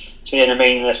is to be in a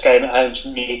meaningless game at home to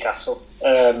Newcastle.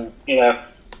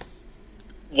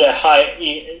 The high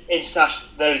international,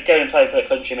 they're going and playing for the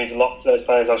country means a lot to those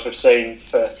players, as we've seen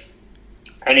for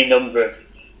any number of,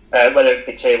 whether it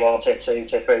be tier 1, tier 2,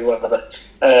 tier 3, whatever.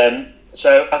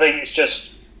 So I think it's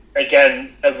just,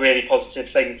 again, a really positive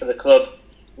thing for the club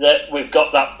that we've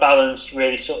got that balance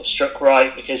really sort of struck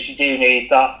right, because you do need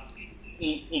that.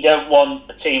 You don't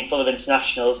want a team full of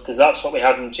internationals, because that's what we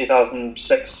had in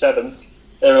 2006-07.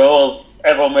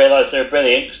 Everyone realised they were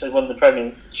brilliant because they won the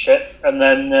Premiership, and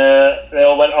then they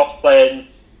all went off playing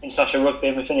international rugby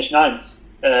and we finished 9th.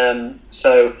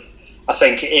 So I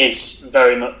think it is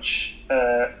very much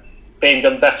being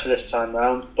done better this time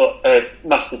round, but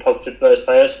massively positive for those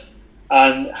players.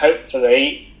 And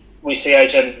hopefully we see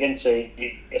AJ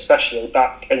McGinty, especially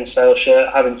back in a Sale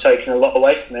shirt, having taken a lot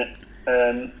away from it,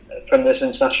 from this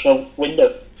international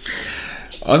window.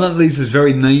 And that leads us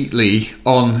very neatly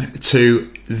on to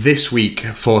this week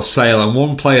for Sale, and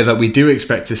one player that we do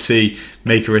expect to see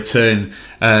make a return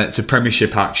to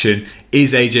Premiership action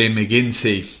is AJ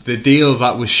McGinty. The deal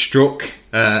that was struck,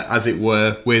 as it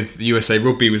were, with the USA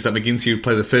Rugby was that McGinty would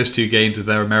play the first two games of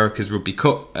their America's Rugby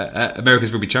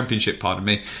Championship,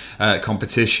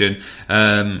 competition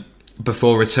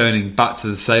before returning back to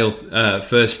the Sale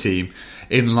first team,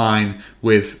 in line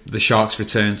with the Sharks'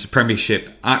 return to Premiership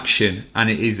action. And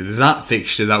it is that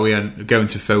fixture that we are going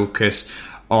to focus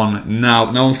on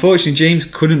now. Now, unfortunately, James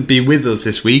couldn't be with us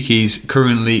this week. He's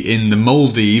currently in the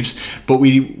Maldives, but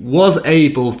we was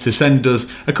able to send us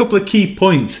a couple of key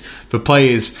points for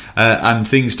players and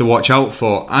things to watch out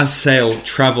for as Sale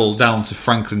travel down to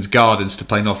Franklin's Gardens to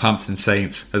play Northampton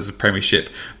Saints as the Premiership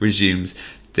resumes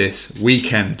this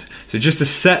weekend. So just to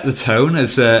set the tone,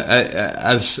 as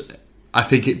I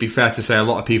think it'd be fair to say a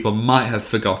lot of people might have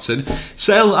forgotten,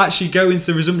 Sale actually go into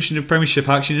the resumption of Premiership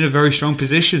action in a very strong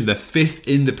position. They're 5th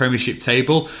in the Premiership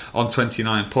table on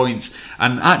 29 points.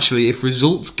 And actually, if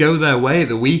results go their way at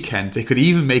the weekend, they could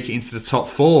even make it into the top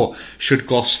 4 should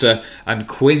Gloucester and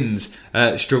Quins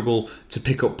struggle to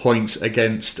pick up points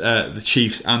against the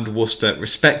Chiefs and Worcester,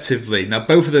 respectively. Now,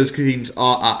 both of those teams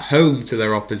are at home to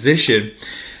their opposition,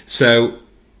 so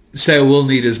Sale will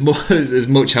need as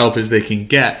much help as they can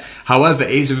get. However, it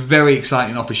is a very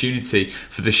exciting opportunity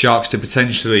for the Sharks to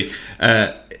potentially,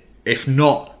 if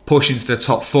not push into the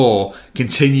top 4,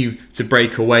 continue to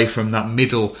break away from that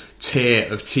middle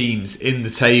tier of teams in the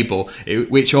table,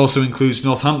 which also includes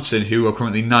Northampton, who are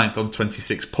currently 9th on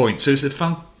 26 points. So it's a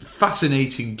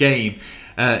fascinating game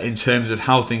in terms of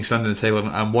how things stand in the table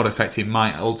and what effect it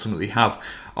might ultimately have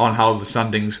on how the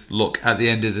standings look at the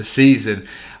end of the season.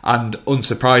 And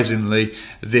unsurprisingly,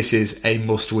 this is a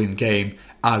must-win game,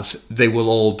 as they will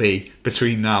all be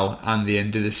between now and the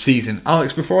end of the season.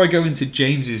 Alex, before I go into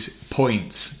James's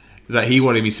points that he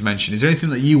wanted me to mention, is there anything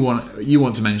that you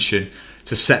want to mention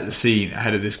to set the scene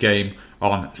ahead of this game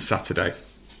on Saturday?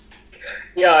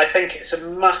 Yeah, I think it's a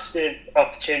massive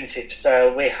opportunity for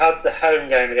Sale. We had the home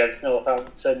game against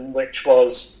Northampton, which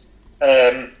was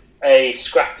a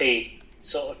scrappy,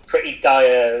 sort of pretty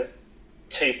dire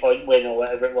 2-point win or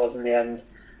whatever it was in the end.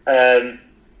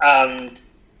 And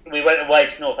we went away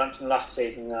to Northampton last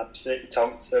season and absolutely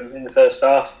tonked them in the first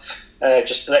half.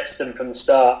 Just blitzed them from the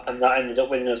start, and that ended up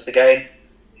winning us the game.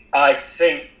 I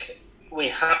think we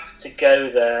have to go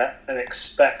there and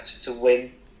expect to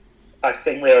win. I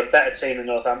think we're a better team than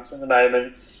Northampton at the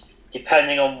moment,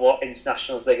 depending on what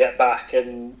internationals they get back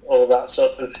and all that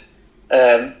sort of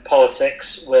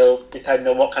politics will depend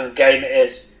on what kind of game it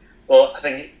is. But I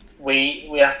think we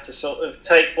have to sort of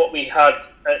take what we had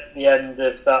at the end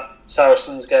of that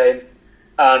Saracens game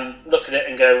and look at it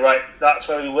and go, right, that's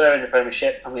where we were in the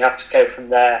Premiership, and we have to go from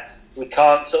there we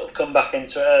can't sort of come back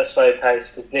into it at a slow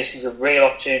pace, because this is a real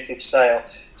opportunity for Sale,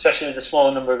 especially with the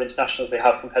smaller number of internationals we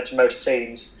have compared to most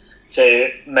teams,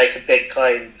 to make a big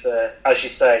claim for, as you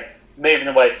say, moving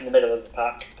away from the middle of the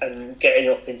pack and getting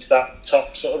up into that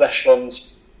top sort of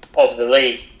echelons of the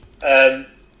league.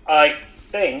 I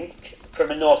think from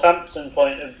a Northampton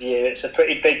point of view, it's a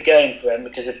pretty big game for them,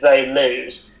 because if they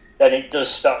lose, then it does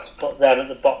start to put them at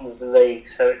the bottom of the league.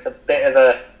 So it's a bit of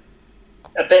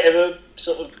a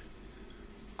sort of,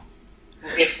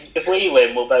 if we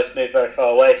win, we'll both move very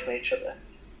far away from each other,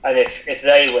 and if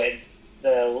they win,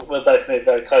 we'll both move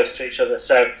very close to each other.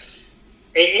 So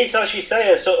it is, as you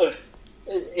say, a sort of,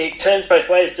 it turns both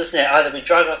ways, doesn't it? Either we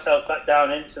drag ourselves back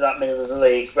down into that middle of the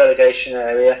league relegation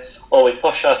area, or we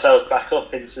push ourselves back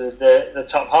up into the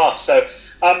top half. So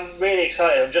I'm really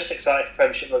excited. I'm just excited for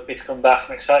Premiership Rugby to come back.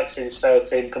 I'm excited to see the Sale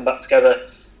team come back together.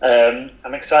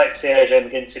 I'm excited to see AJ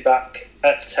McGinty back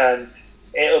at 10.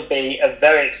 It'll be a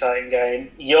very exciting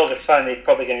game. You're finally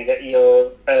probably going to get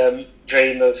your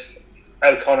dream of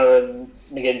O'Connor and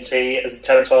McGinty as a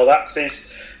 10-12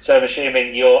 axes. So I'm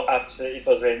assuming you're absolutely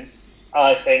buzzing.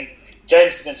 I think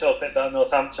James is going to talk a bit about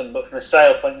Northampton, but from a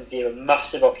Sale point of view, a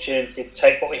massive opportunity to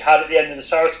take what we had at the end of the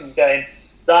Saracens game,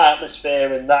 that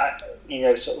atmosphere and that,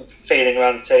 sort of feeling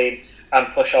around the team, and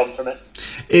push on from it.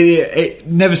 It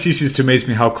never ceases to amaze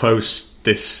me how close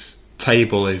this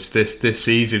table is this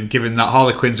season, given that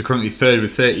Harlequins are currently third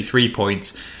with 33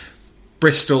 points.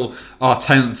 Bristol are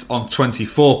 10th on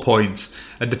 24 points,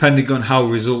 and depending on how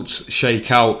results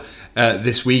shake out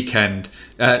this weekend,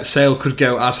 Sale could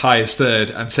go as high as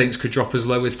third and Saints could drop as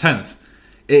low as 10th.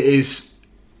 It is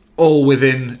all with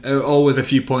a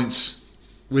few points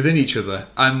within each other,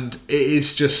 and it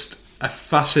is just a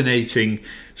fascinating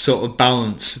sort of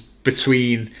balance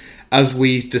between, as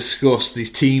we discussed,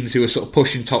 these teams who are sort of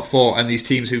pushing top four and these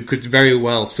teams who could very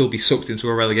well still be sucked into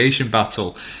a relegation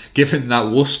battle, given that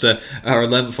Worcester are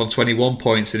 11th on 21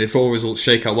 points, and if all results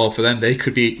shake out well for them, they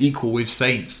could be equal with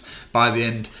Saints by the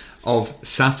end of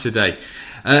Saturday.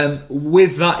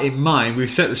 With that in mind, we've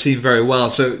set the scene very well.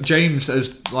 So James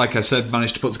has, like I said,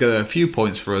 managed to put together a few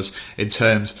points for us in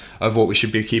terms of what we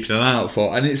should be keeping an eye out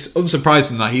for, and it's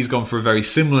unsurprising that he's gone for a very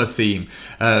similar theme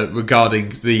regarding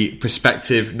the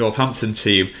prospective Northampton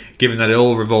team, given that it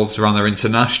all revolves around their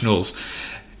internationals.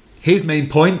 His main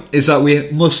point is that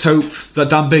we must hope that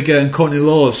Dan Biggar and Courtney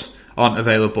Laws aren't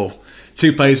available.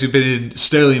 Two players who've been in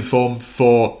sterling form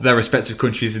for their respective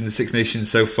countries in the Six Nations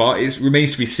so far. It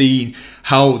remains to be seen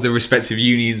how the respective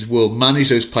unions will manage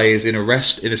those players in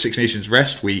a Six Nations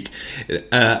rest week,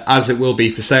 as it will be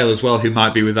for Sale as well, who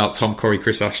might be without Tom Curry,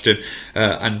 Chris Ashton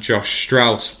and Josh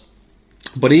Strauss.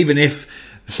 But even if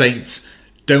the Saints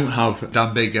don't have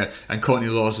Dan Biggar and Courtney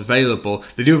Laws available,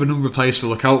 they do have a number of players to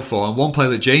look out for, and one player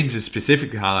that James has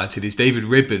specifically highlighted is David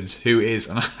Ribbons, who is,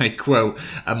 and I quote,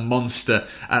 a monster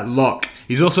at lock.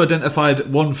 He's also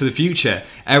identified one for the future,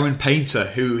 Aaron Painter,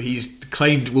 who he's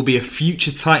claimed will be a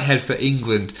future tight head for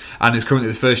England and is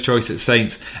currently the first choice at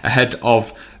Saints, ahead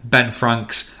of Ben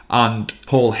Franks and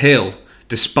Paul Hill,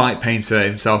 despite Painter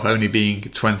himself only being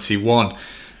 21.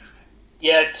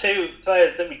 Yeah, two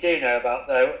players that we do know about,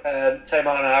 though,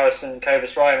 Taymana Harrison and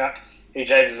Cobus Reinach, who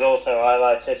James has also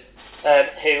highlighted,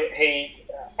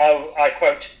 I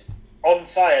quote, on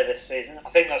fire this season. I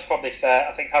think that's probably fair.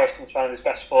 I think Harrison's found his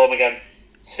best form again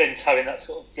since having that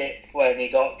sort of dip when he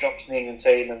got dropped from the England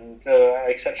team, and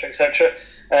etc, etc.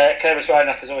 Cobus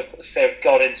Reinach has always put the fear of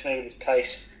God into me with his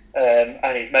pace,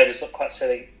 and he's made us look quite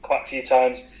silly quite a few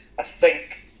times. I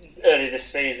think early this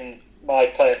season, my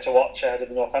player to watch ahead of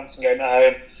the Northampton game at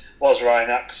home was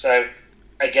Reinach. So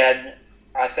again,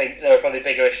 I think there are probably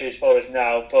bigger issues for us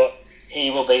now, but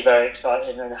he will be very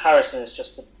exciting. And Harrison is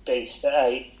just a beast at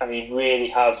 8, and he really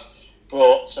has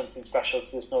brought something special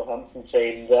to this Northampton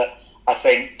team that I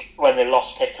think when they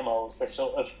lost Pickamoles, they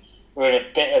sort of were in a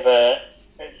bit of a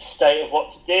state of what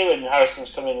to do, and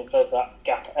Harrison's come in and filled that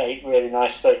gap at 8 really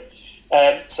nicely.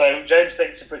 So James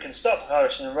thinks if we can stop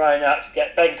Harrison and Reinach,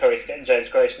 get Ben Curry to get in James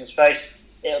Grayson's face,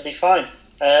 it'll be fine.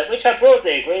 Which I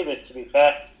broadly agree with, to be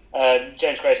fair.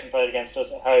 James Grayson played against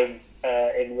us at home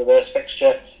in the reverse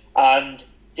fixture and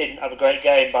didn't have a great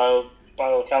game by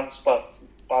all accounts, but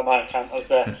by my account I was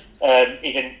there.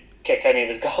 He didn't kick any of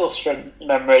his goals from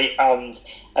memory, and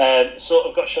sort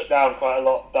of got shut down quite a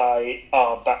lot by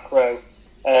our back row.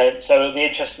 So it'll be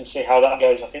interesting to see how that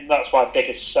goes. I think that's why Big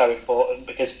is so important,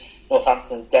 because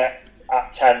Northampton's depth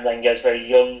at 10 then goes very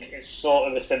young. It's sort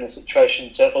of a similar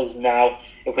situation to us now.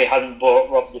 If we hadn't bought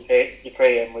Rob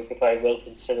Dupree in, we'd be playing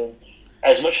Wilkinson. And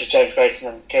as much as James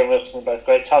Grayson and Kieran Wilkinson are both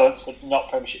great talents, they're not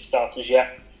Premiership starters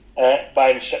yet by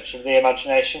any stretch of the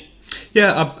imagination.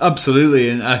 Yeah, absolutely.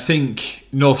 And I think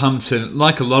Northampton,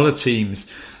 like a lot of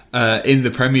teams in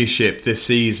the Premiership this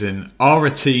season, are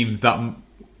a team that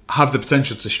have the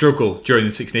potential to struggle during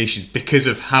the Six Nations because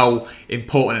of how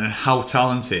important and how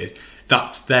talented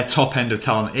that their top end of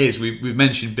talent is. We've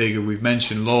mentioned Biggar, we've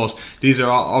mentioned Laws. These are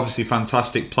obviously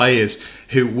fantastic players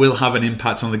who will have an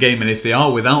impact on the game, and if they are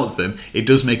without them, it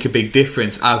does make a big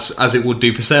difference, as it would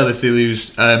do for Sale if they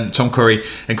lose Tom Curry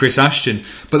and Chris Ashton.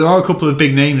 But there are a couple of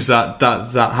big names that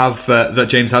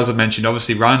James has mentioned.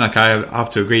 Obviously, Reinach, I have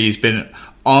to agree, he's been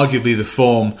arguably the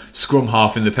form scrum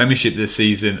half in the Premiership this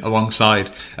season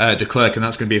alongside de Klerk, and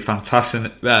that's going to be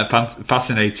a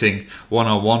fascinating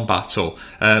one-on-one battle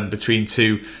between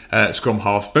two scrum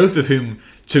halves, both of whom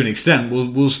to an extent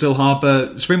will still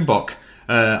harbour Springbok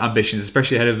ambitions,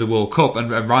 especially ahead of the World Cup, and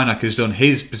Reinach has done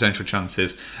his potential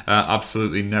chances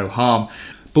absolutely no harm.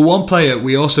 But one player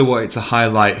we also wanted to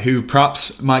highlight who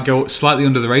perhaps might go slightly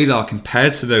under the radar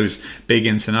compared to those big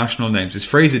international names is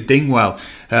Fraser Dingwell,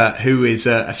 who is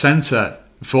a centre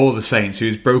for the Saints,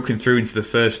 who's broken through into the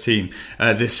first team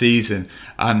this season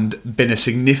and been a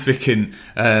significant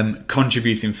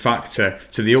contributing factor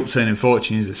to the upturn in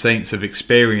fortunes the Saints have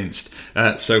experienced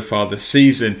so far this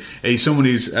season. He's someone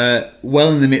who's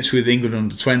well in the mix with England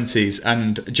under-20s,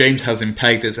 and James has him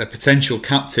pegged as a potential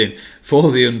captain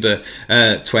for the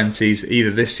under-20s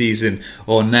either this season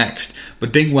or next.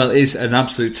 But Dingwell is an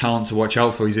absolute talent to watch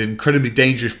out for. He's an incredibly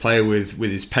dangerous player with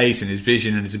his pace and his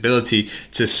vision and his ability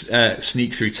to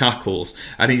sneak through tackles,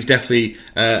 and he's definitely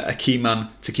a key man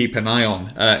to keep an eye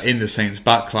on in the Saints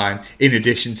backline, in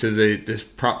addition to the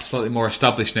perhaps slightly more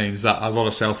established names that a lot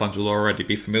of Sale fans will already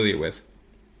be familiar with.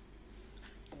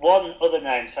 One other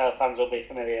name Sale fans will be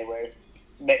familiar with,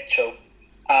 Mitchell,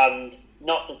 and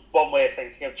not the one way of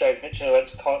thinking of James Mitchell who went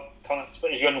to Connacht,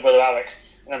 but his younger brother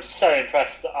Alex. And I'm so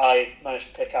impressed that I managed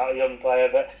to pick out a young player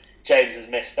that James has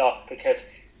missed off,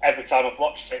 because every time I've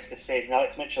watched Six this season,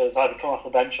 Alex Mitchell has either come off the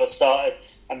bench or started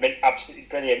and been absolutely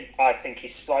brilliant. I think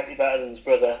he's slightly better than his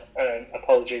brother.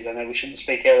 Apologies, I know we shouldn't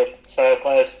speak ill of Sale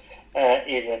players,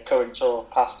 either current or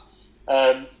past.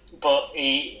 But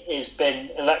he has been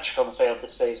electric on the field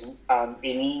this season, and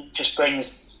he just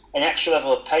brings an extra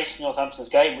level of pace to Northampton's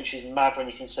game, which is mad when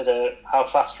you consider how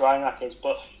fast Reinach is.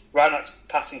 But Reinach's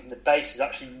passing from the base is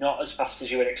actually not as fast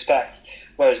as you would expect,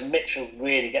 whereas Mitchell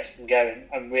really gets them going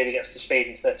and really gets the speed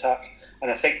into the attack.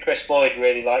 And I think Chris Boyd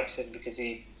really likes him because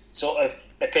he sort of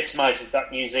epitomises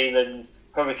that New Zealand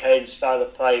Hurricanes style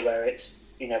of play, where it's,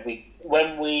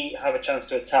 when we have a chance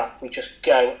to attack, we just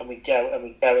go and we go and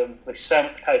we go, and with so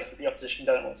much pace that the opposition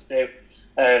don't know what to do.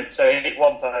 So he's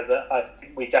one player that I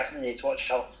think we definitely need to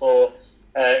watch out for.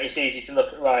 It's easy to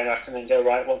look at Reinach and then go,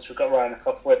 right, once we've got Reinach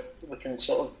off, we can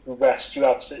sort of rest. You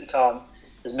absolutely can't,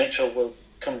 because Mitchell will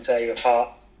come tear you apart.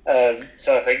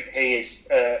 So I think he is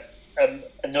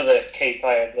another key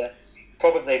player that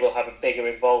probably will have a bigger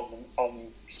involvement on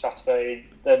Saturday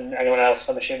than anyone else.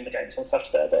 I'm assuming the game's on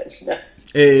Saturday. Yeah.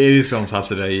 It is on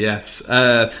Saturday, yes.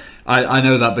 I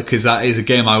know that because that is a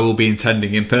game I will be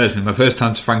attending in person. My first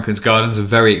time to Franklin's Gardens. I'm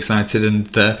very excited, and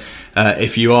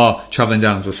if you are travelling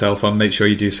down as a Sale fan, make sure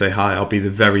you do say hi. I'll be the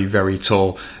very, very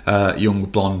tall young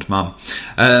blonde man.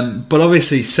 But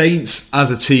obviously Saints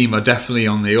as a team are definitely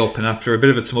on the up, and after a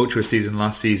bit of a tumultuous season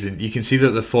last season, you can see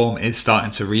that the form is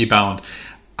starting to rebound,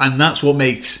 and that's what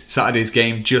makes Saturday's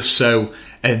game just so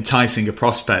enticing a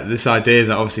prospect. This idea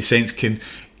that obviously Saints can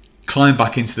climb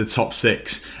back into the top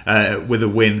six with a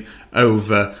win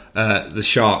over the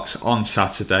Sharks on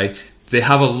Saturday. They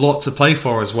have a lot to play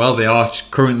for as well. They are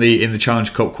currently in the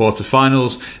Challenge Cup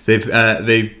quarter-finals.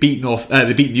 They beat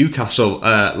Newcastle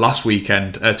last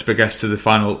weekend to progress to the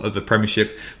final of the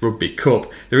Premiership Rugby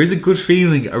Cup. There is a good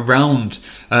feeling around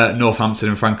Northampton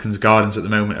and Franklin's Gardens at the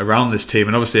moment around this team,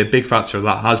 and obviously a big factor of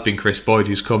that has been Chris Boyd,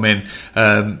 who's come in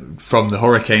from the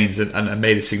Hurricanes and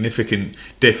made a significant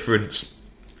difference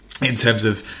in terms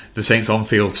of the Saints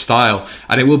on-field style.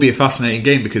 And it will be a fascinating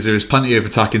game because there is plenty of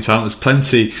attacking talent, there's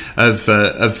plenty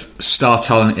of star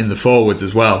talent in the forwards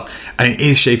as well, and it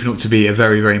is shaping up to be a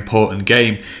very, very important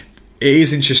game. It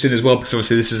is interesting as well because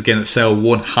obviously this is a game that Sale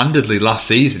won handedly last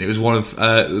season. It was one of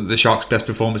the Sharks' best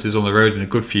performances on the road in a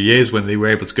good few years when they were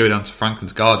able to go down to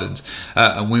Franklin's Gardens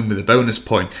and win with a bonus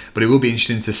point. But it will be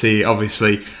interesting to see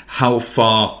obviously how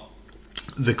far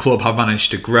the club have managed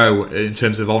to grow in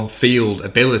terms of on-field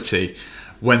ability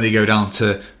when they go down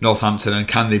to Northampton, and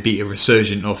can they beat a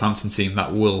resurgent Northampton team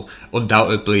that will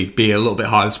undoubtedly be a little bit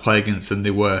harder to play against than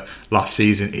they were last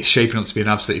season. It's shaping up to be an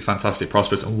absolutely fantastic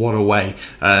prospect, and what a way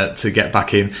to get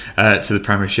back in to the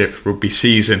Premiership rugby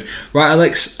season. Right,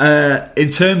 Alex, in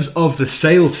terms of the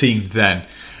Sale team then,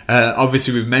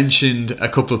 Obviously, we've mentioned a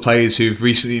couple of players who've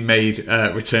recently made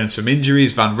returns from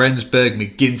injuries. Van Rensburg,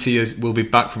 McGinty will be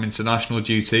back from international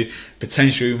duty.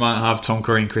 Potentially, we might have Tom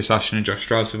Curry and Chris Ashton and Josh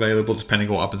Strauss available, depending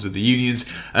on what happens with the unions.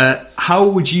 How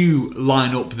would you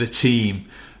line up the team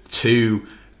to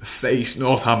face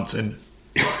Northampton?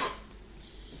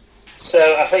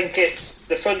 So I think it's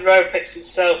the front row picks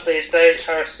itself these days.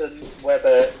 Harrison,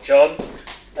 Webber, John.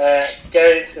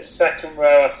 Going into the second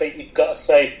row, I think you've got to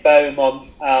say Beaumont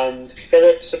and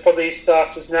Phillips are probably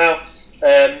starters now.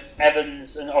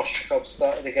 Evans and Ostrikov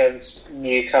started against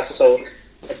Newcastle.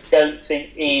 I don't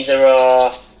think either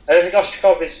are. I don't think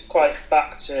Ostrikov is quite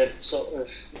back to sort of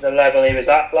the level he was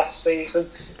at last season.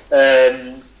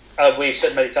 We've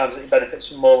said many times that he benefits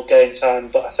from more game time,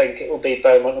 but I think it will be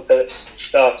Beaumont and Phillips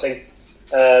starting.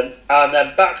 And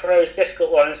then back row is a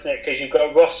difficult one, isn't it? Because you've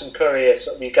got Ross and Curry are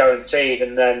sort of guaranteed,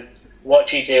 and then what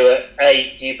do you do at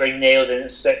 8? Do you bring Neil in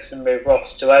at 6 and move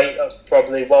Ross to 8? That's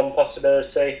probably one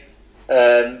possibility.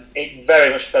 It very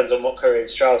much depends on what Curry and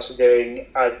Strauss are doing.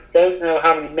 I don't know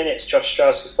how many minutes Josh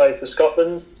Strauss has played for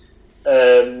Scotland.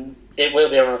 It will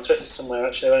be on our Twitter somewhere,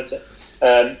 actually, won't it?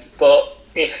 But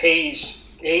if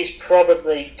he's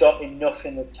probably got enough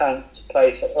in the tank to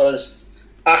play for us.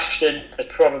 Ashton has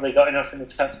probably got enough in the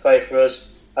tank to play for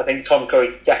us. I think Tom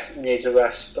Curry definitely needs a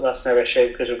rest, but that's no issue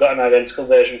because we've got an identical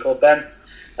version called Ben.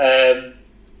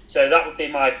 So that would be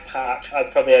my pack.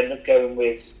 I'd probably end up going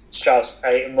with Strauss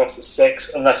at 8 and Ross at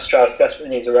 6, unless Strauss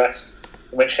desperately needs a rest,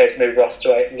 in which case move Ross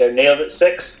to 8 and go Neil at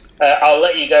 6. I'll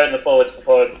let you go in the forwards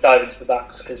before I dive into the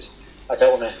backs because I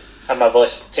don't want to have my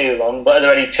voice for too long. But are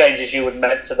there any changes you would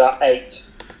make to that 8?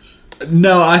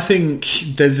 No, I think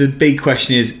the big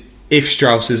question is if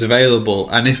Strauss is available,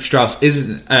 and if Strauss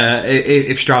isn't,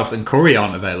 if Strauss and Curry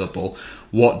aren't available,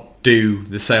 what do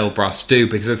the Sale brass do?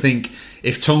 Because I think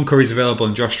if Tom Curry's available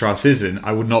and Josh Strauss isn't,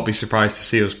 I would not be surprised to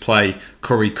see us play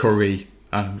Curry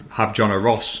and have John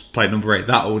O'Ross play number 8.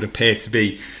 That would appear to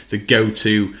be the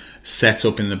go-to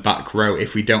setup in the back row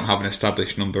if we don't have an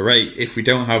established number 8. If we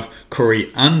don't have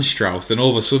Curry and Strauss, then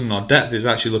all of a sudden our depth is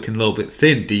actually looking a little bit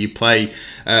thin. Do you play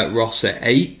Ross at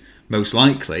 8? Most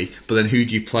likely, but then who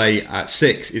do you play at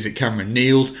 6? Is it Cameron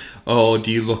Neild, or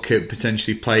do you look at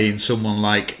potentially playing someone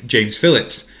like James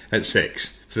Phillips at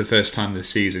 6 for the first time this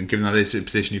season, given that it's a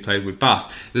position he played with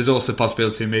Bath? There's also the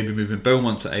possibility of maybe moving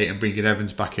Beaumont to 8 and bringing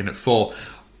Evans back in at 4,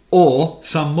 or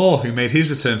Sam Moore, who made his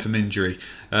return from injury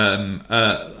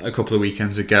a couple of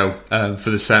weekends ago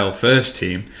for the Sale first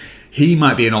team. He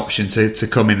might be an option to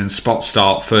come in and spot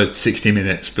start for 60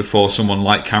 minutes before someone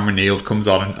like Cameron Neild comes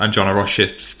on and John O'Ross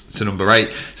shifts to number 8.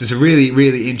 So it's a really,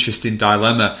 really interesting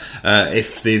dilemma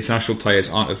if the international players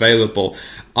aren't available.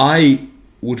 I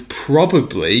would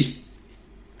probably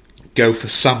go for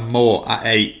Sam Moore at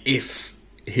 8 if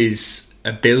his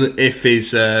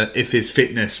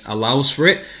fitness allows for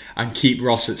it, and keep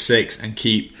Ross at 6 and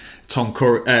keep Ben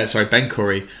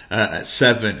Curry at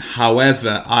 7.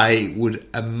 However, I would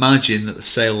imagine that the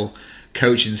Sale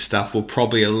coaching staff will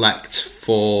probably elect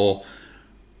for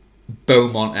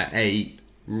Beaumont at 8,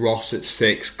 Ross at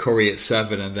 6, Curry at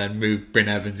 7, and then move Bryn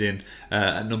Evans in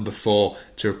at number 4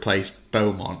 to replace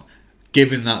Beaumont.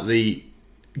 Given the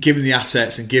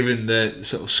assets and given the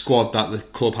sort of squad that the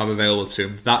club have available to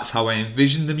them, that's how I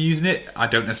envision them using it. I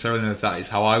don't necessarily know if that is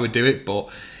how I would do it, but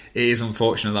it is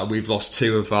unfortunate that we've lost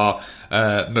 2 of our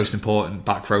most important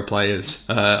back row players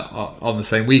on the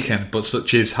same weekend, but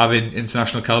such is having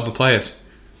international calibre players.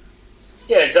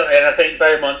 Yeah, exactly, and I think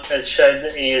Beaumont has shown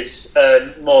that he is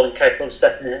more than capable of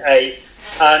stepping in at 8,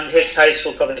 and his pace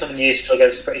will probably come in useful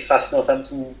against a pretty fast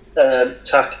Northampton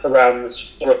attack around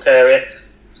the ruck area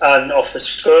and off the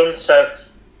scrum, so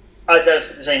I don't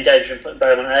think there's any danger in putting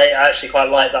Beaumont at 8. I actually quite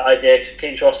like that idea to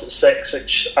keep Ross at 6,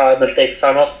 which I'm a big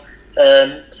fan of.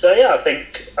 So yeah, I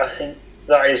think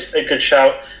that is a good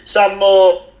shout. Sam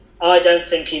Moore, I don't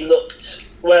think he looked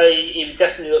well. He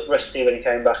definitely looked rusty when he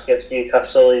came back against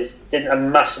Newcastle. He didn't have a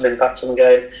massive impact on the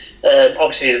game.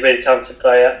 Obviously, he's a really talented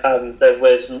player, and there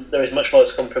is much more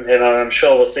to come from him. And I'm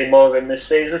sure we'll see more of him this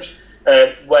season.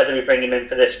 Whether we bring him in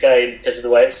for this game because of the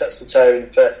way it sets the tone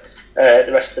for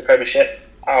the rest of the Premiership,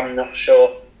 I'm not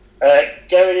sure.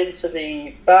 Going into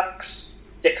the backs,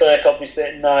 De Klerk obviously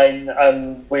at 9,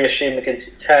 and we assume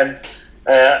McGinty at 10.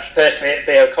 Personally, it'd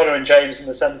be O'Connor and James in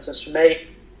the centres for me.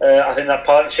 I think that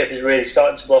partnership is really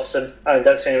starting to blossom, and I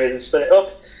don't see any reason to split it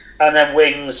up. And then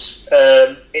wings,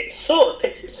 it sort of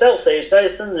picks itself these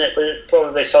days, doesn't it? But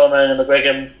probably Solomon and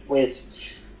McGuigan with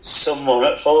someone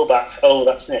at fullback. Oh,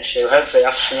 that's an issue. Hopefully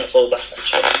Ashton at fullback,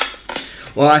 actually.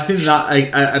 Well, I think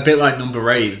that a bit like number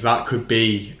 8, that could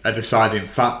be a deciding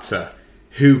factor.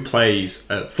 Who plays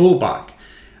at fullback?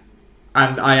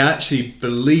 And I actually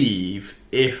believe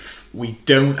if we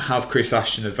don't have Chris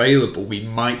Ashton available, we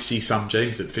might see Sam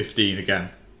James at 15 again.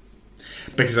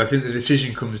 Because I think the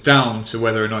decision comes down to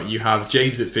whether or not you have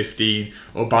James at 15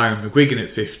 or Byron McGuigan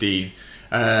at 15,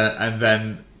 and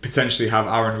then potentially have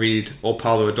Aaron Reid or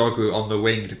Paulo Odogwu on the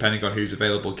wing, depending on who's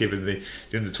available given the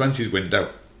under-20s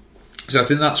window. So I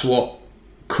think that's what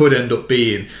could end up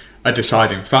being a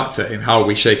deciding factor in how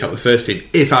we shake up the first team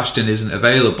if Ashton isn't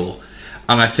available.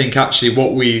 And I think actually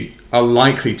what we are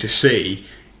likely to see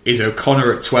is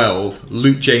O'Connor at 12,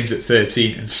 Luke James at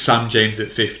 13 and Sam James at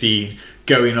 15,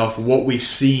 going off what we've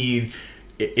seen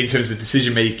in terms of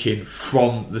decision making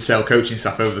from the Sale coaching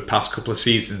staff over the past couple of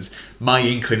seasons. My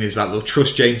inkling is that they'll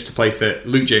trust James to play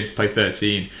Luke James to play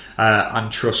 13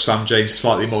 and trust Sam James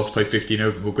slightly more to play 15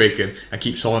 over McGuigan and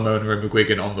keep Solomon and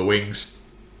McGuigan on the wings.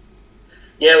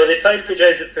 Yeah, well, they played Luke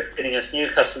James at 15 against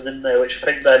Newcastle, didn't they? Which I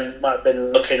think Ben might have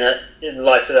been looking at in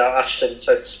life without Ashton,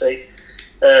 so to speak.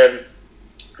 I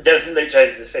don't think Luke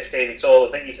James is at 15 at all.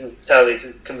 I think you can tell he's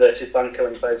a converted banker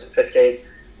when he plays at 15,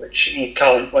 which he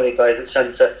can't when he plays at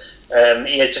centre.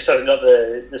 He just hasn't got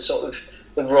the sort of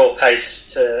the raw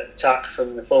pace to attack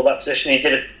from the fullback position. He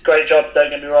did a great job,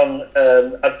 don't get me wrong.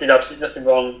 I did absolutely nothing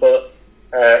wrong, but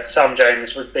Sam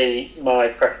James would be my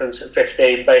preference at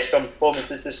 15 based on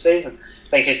performances this season. I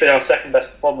think he's been our second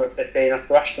best performer at 15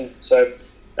 after Ashton, so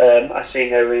I see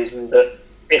no reason that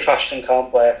if Ashton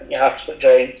can't play, I think you have to put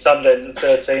Sam James at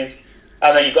 13,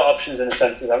 and then you've got options in the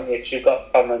centres, haven't you? Because you've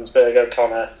got Van Rensburg,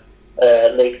 O'Connor,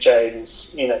 Luke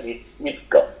James. You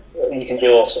can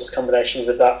do all sorts of combinations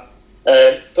with that.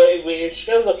 But we're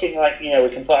still looking like we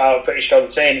can put out a pretty strong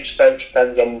team. Which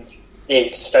depends on the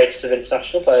status of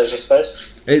international players, I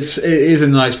suppose. It is a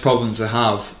nice problem to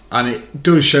have, and it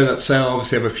does show that Sale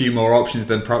obviously have a few more options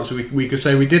than perhaps we could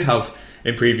say we did have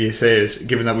in previous years,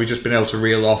 given that we've just been able to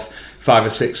reel off 5 or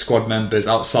 6 squad members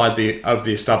outside of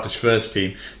the established first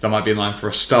team that might be in line for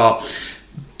a start.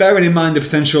 Bearing in mind the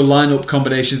potential lineup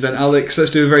combinations then, Alex,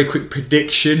 let's do a very quick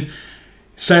prediction.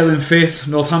 Sale in 5th,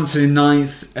 Northampton in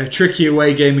 9th, a tricky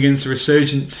away game against a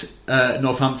resurgent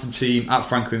Northampton team at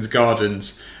Franklin's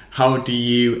Gardens. How do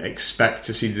you expect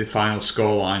to see the final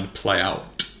scoreline play out?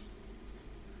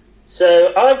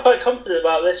 So I'm quite confident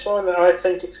about this one. I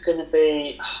think it's going to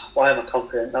be... why am I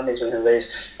confident? That means we're going to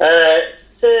lose.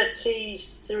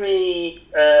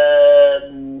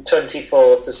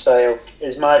 33-24 to Sale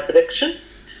is my prediction.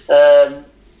 And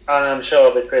I'm sure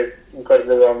I'll be proved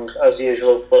incredibly wrong as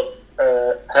usual, but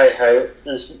hey-ho,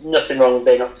 there's nothing wrong with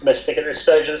being optimistic at this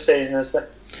stage of the season, is there?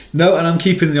 No, and I'm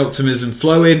keeping the optimism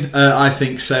flowing. I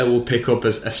think Sale will pick up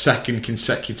as a second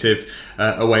consecutive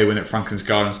away win at Franklin's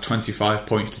Gardens, 25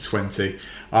 points to 20.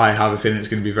 I have a feeling it's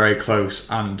going to be very close,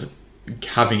 and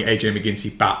having AJ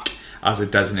McGinty back as a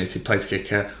designated place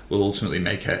kicker will ultimately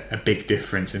make a big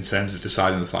difference in terms of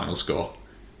deciding the final score.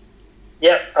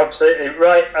 Yeah, absolutely.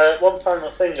 Right, one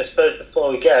final thing, I suppose,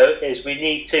 before we go, is we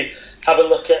need to have a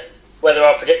look at whether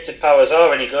our predictive powers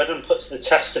are any good and put to the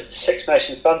test of the Six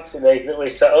Nations Fantasy League that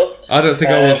we set up. I don't think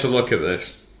I want to look at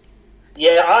this.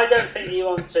 Yeah, I don't think you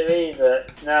want to either.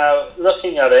 Now,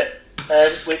 looking at it,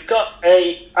 we've got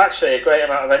actually a great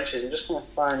amount of entries. I'm just going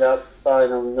to find out the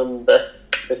final number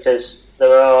because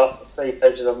there are 3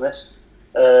 pages on this.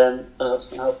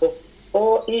 That's not helpful.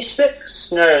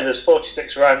 46? No, there's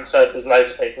 46 ranks, so there's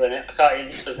loads of people in it.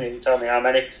 It doesn't even tell me how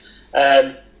many.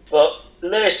 But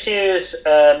Lewis Hughes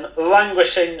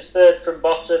languishing 3rd from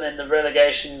bottom in the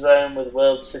relegation zone with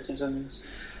World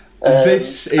Citizens.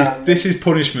 This is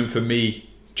punishment for me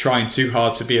trying too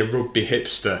hard to be a rugby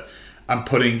hipster and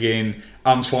putting in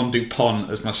Antoine Dupont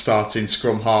as my starting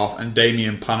scrum half and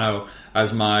Damien Panot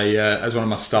as as one of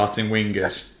my starting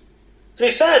wingers. To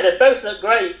be fair, they both look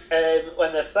great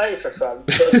when they're playing for France,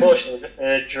 but unfortunately,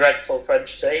 a dreadful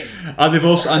French team.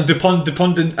 And Dupont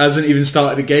hasn't even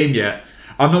started a game yet.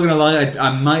 I'm not going to lie,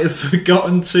 I might have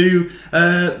forgotten to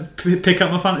pick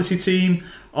up my fantasy team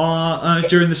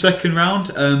during the second round,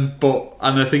 and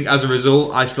I think as a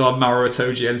result, I still have Maro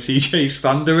Itoje and CJ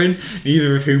Stander in,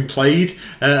 neither of whom played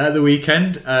at the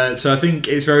weekend. So I think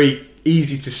it's very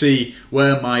easy to see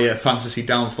where my fantasy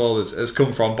downfall has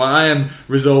come from, but I am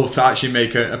resolved to actually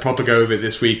make a proper go of it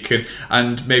this week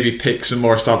and maybe pick some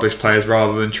more established players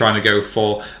rather than trying to go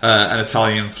for an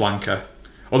Italian flanker.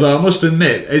 Although I must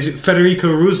admit, Federico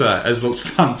Ruza has looked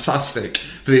fantastic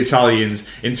for the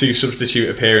Italians in 2 substitute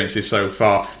appearances so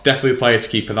far. Definitely a player to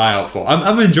keep an eye out for.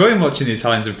 I'm enjoying watching the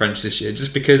Italians and French this year,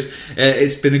 just because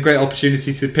it's been a great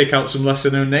opportunity to pick out some lesser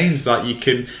known names that you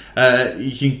can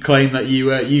claim that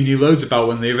you knew loads about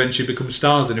when they eventually become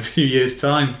stars in a few years'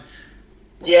 time.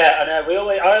 Yeah, I know.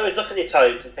 I always look at the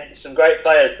Italians and think there's some great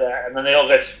players there, and then they all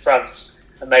go to France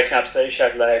and make an absolute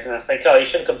shed load, and I think, you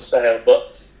shouldn't come to Sale.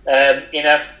 But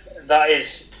that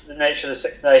is the nature of the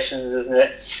Six Nations, isn't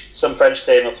it? Some French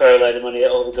team will throw a load of money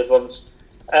at all the good ones.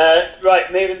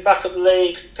 Right, moving back up the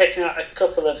league, picking out a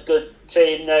couple of good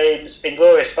team names.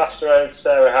 Inglorious Fasteroads,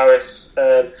 Sarah Harris.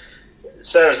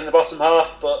 Sarah's in the bottom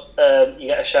half, but you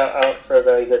get a shout out for a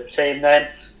very good team name.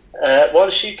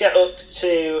 Once you get up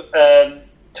to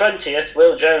 20th,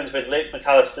 Will Jones with Luke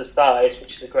McAllister's Thighs,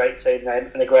 which is a great team name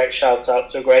and a great shout out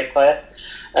to a great player.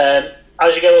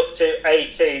 As you go up to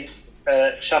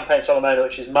 18th, Champagne Solomona,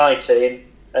 which is my team.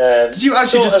 Did you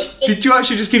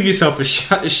actually just give yourself a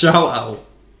shout out?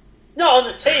 Not on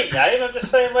the team name, I'm just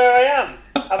saying where I am.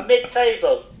 I'm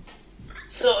mid-table.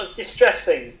 Sort of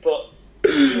distressing, but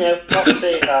not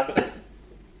too bad.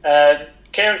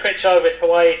 Kieran Critchard with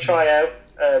Hawaii Trio,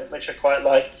 which I quite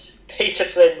like. Peter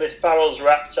Flynn with Farrell's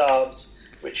Wrapped Arms,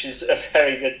 which is a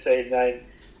very good team name.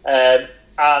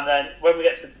 And then when we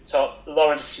get to the top,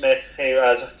 Lawrence Smith, who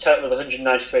has a total of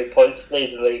 193 points,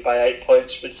 leads the league by 8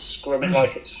 points with Scrumming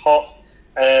Like It's Hot.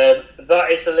 That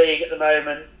is the league at the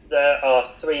moment. There are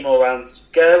 3 more rounds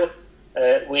to go.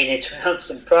 We need to announce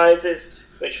some prizes,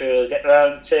 which we will get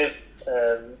round to.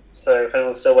 So if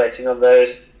anyone's still waiting on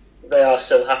those, they are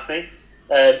still happening.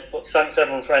 But thanks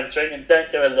everyone for entering, and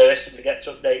don't do a Lewis and forget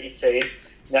to update your team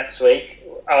next week.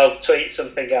 I'll tweet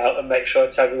something out and make sure I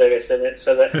tag Lewis in it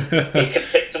so that he can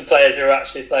pick some players who are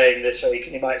actually playing this week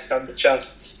and he might stand a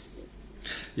chance.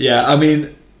 Yeah, I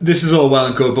mean, this is all well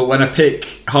and good, but when I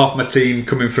pick half my team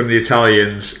coming from the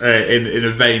Italians in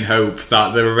a vain hope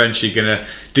that they're eventually going to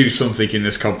do something in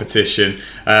this competition,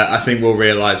 I think we'll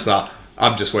realise that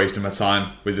I'm just wasting my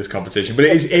time with this competition. But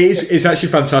it's actually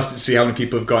fantastic to see how many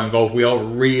people have got involved. We are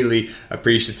really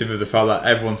appreciative of the fact that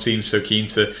everyone seems so keen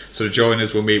to sort of join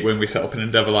us when we set up an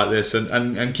endeavour like this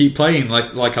and keep playing.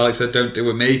 Like Alex said, don't do it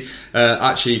with me.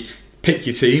 Actually pick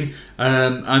your team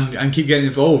and keep getting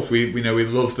involved. We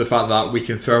love the fact that we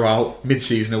can throw out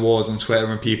mid-season awards on Twitter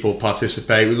and people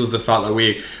participate. We love the fact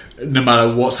that no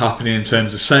matter what's happening in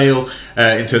terms of sale,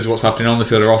 in terms of what's happening on the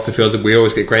field or off the field, that we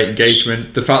always get great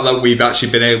engagement. The fact that we've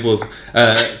actually been able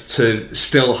to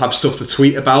still have stuff to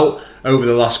tweet about over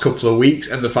the last couple of weeks,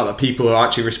 and the fact that people are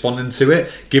actually responding to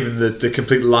it, given the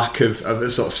complete lack of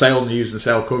sort of sale news and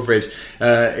sale coverage,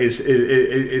 is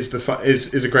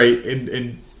a great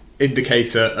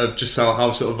indicator of just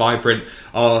how sort of vibrant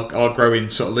our growing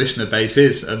sort of listener base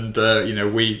is. And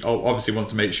we obviously want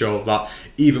to make sure that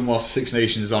even whilst Six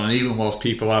Nations is on, and even whilst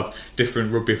people have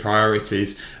different rugby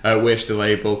priorities, we're still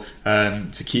able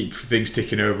to keep things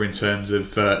ticking over in terms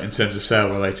of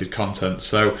sale related content.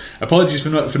 So apologies for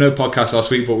no podcast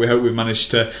last week, but we hope we've managed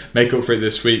to make up for it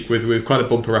this week with quite a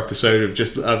bumper episode of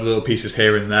just little pieces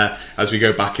here and there as we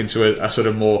go back into a sort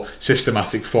of more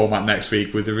systematic format next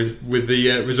week with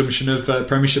the resumption of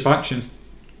Premiership action.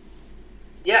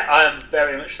 Yeah, I'm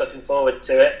very much looking forward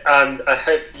to it, and I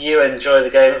hope you enjoy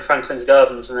the game at Franklin's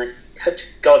Gardens, and I hope to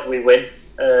God we win,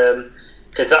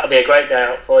 because that'll be a great day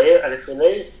out for you, and if we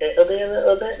lose, it'll be a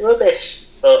little bit rubbish,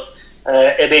 but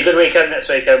it'll be a good weekend next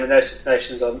weekend with no Six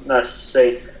Nations on. Nice to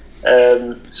see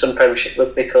some Premiership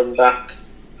rugby come back,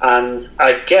 and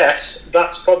I guess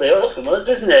that's probably all from us,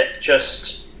 isn't it?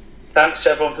 Just thanks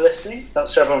to everyone for listening,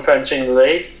 thanks to everyone for entering the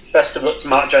league, best of luck to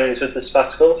Mark Jennings with the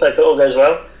sabbatical, hope it all goes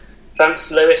well.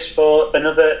 Thanks, Lewis, for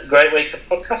another great week of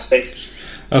podcasting.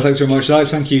 Thanks very much,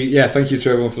 Alex. Thank you. Yeah, thank you to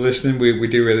everyone for listening. We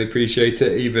do really appreciate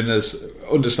it, even as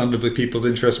understandably people's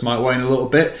interest might wane a little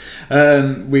bit.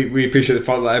 We appreciate the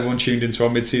fact that everyone tuned into our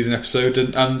mid-season episode,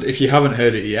 and if you haven't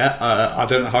heard it yet, I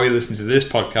don't know how you're listening to this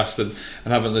podcast and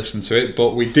haven't listened to it,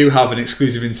 but we do have an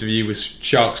exclusive interview with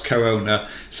Sharks co-owner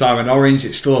Simon Orange.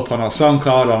 It's still up on our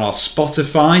SoundCloud, on our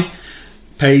Spotify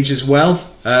page as well,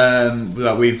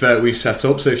 that we've set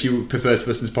up. So if you prefer to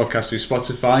listen to podcasts through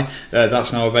Spotify,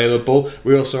 that's now available.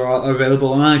 We also are available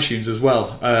on iTunes as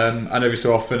well, and every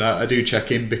so often I do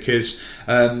check in because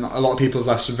a lot of people have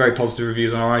left some very positive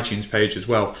reviews on our iTunes page as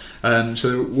well.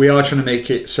 So we are trying to make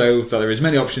it so that there is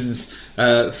many options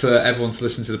for everyone to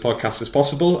listen to the podcast as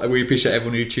possible. We appreciate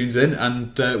everyone who tunes in,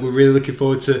 and we're really looking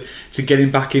forward to getting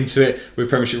back into it with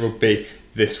Premiership Rugby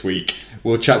this week.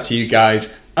 We'll chat to you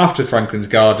guys after Franklin's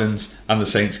Gardens and the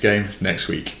Saints game next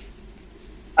week.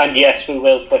 And yes, we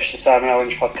will push the Simon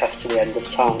Orange podcast to the end of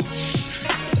time.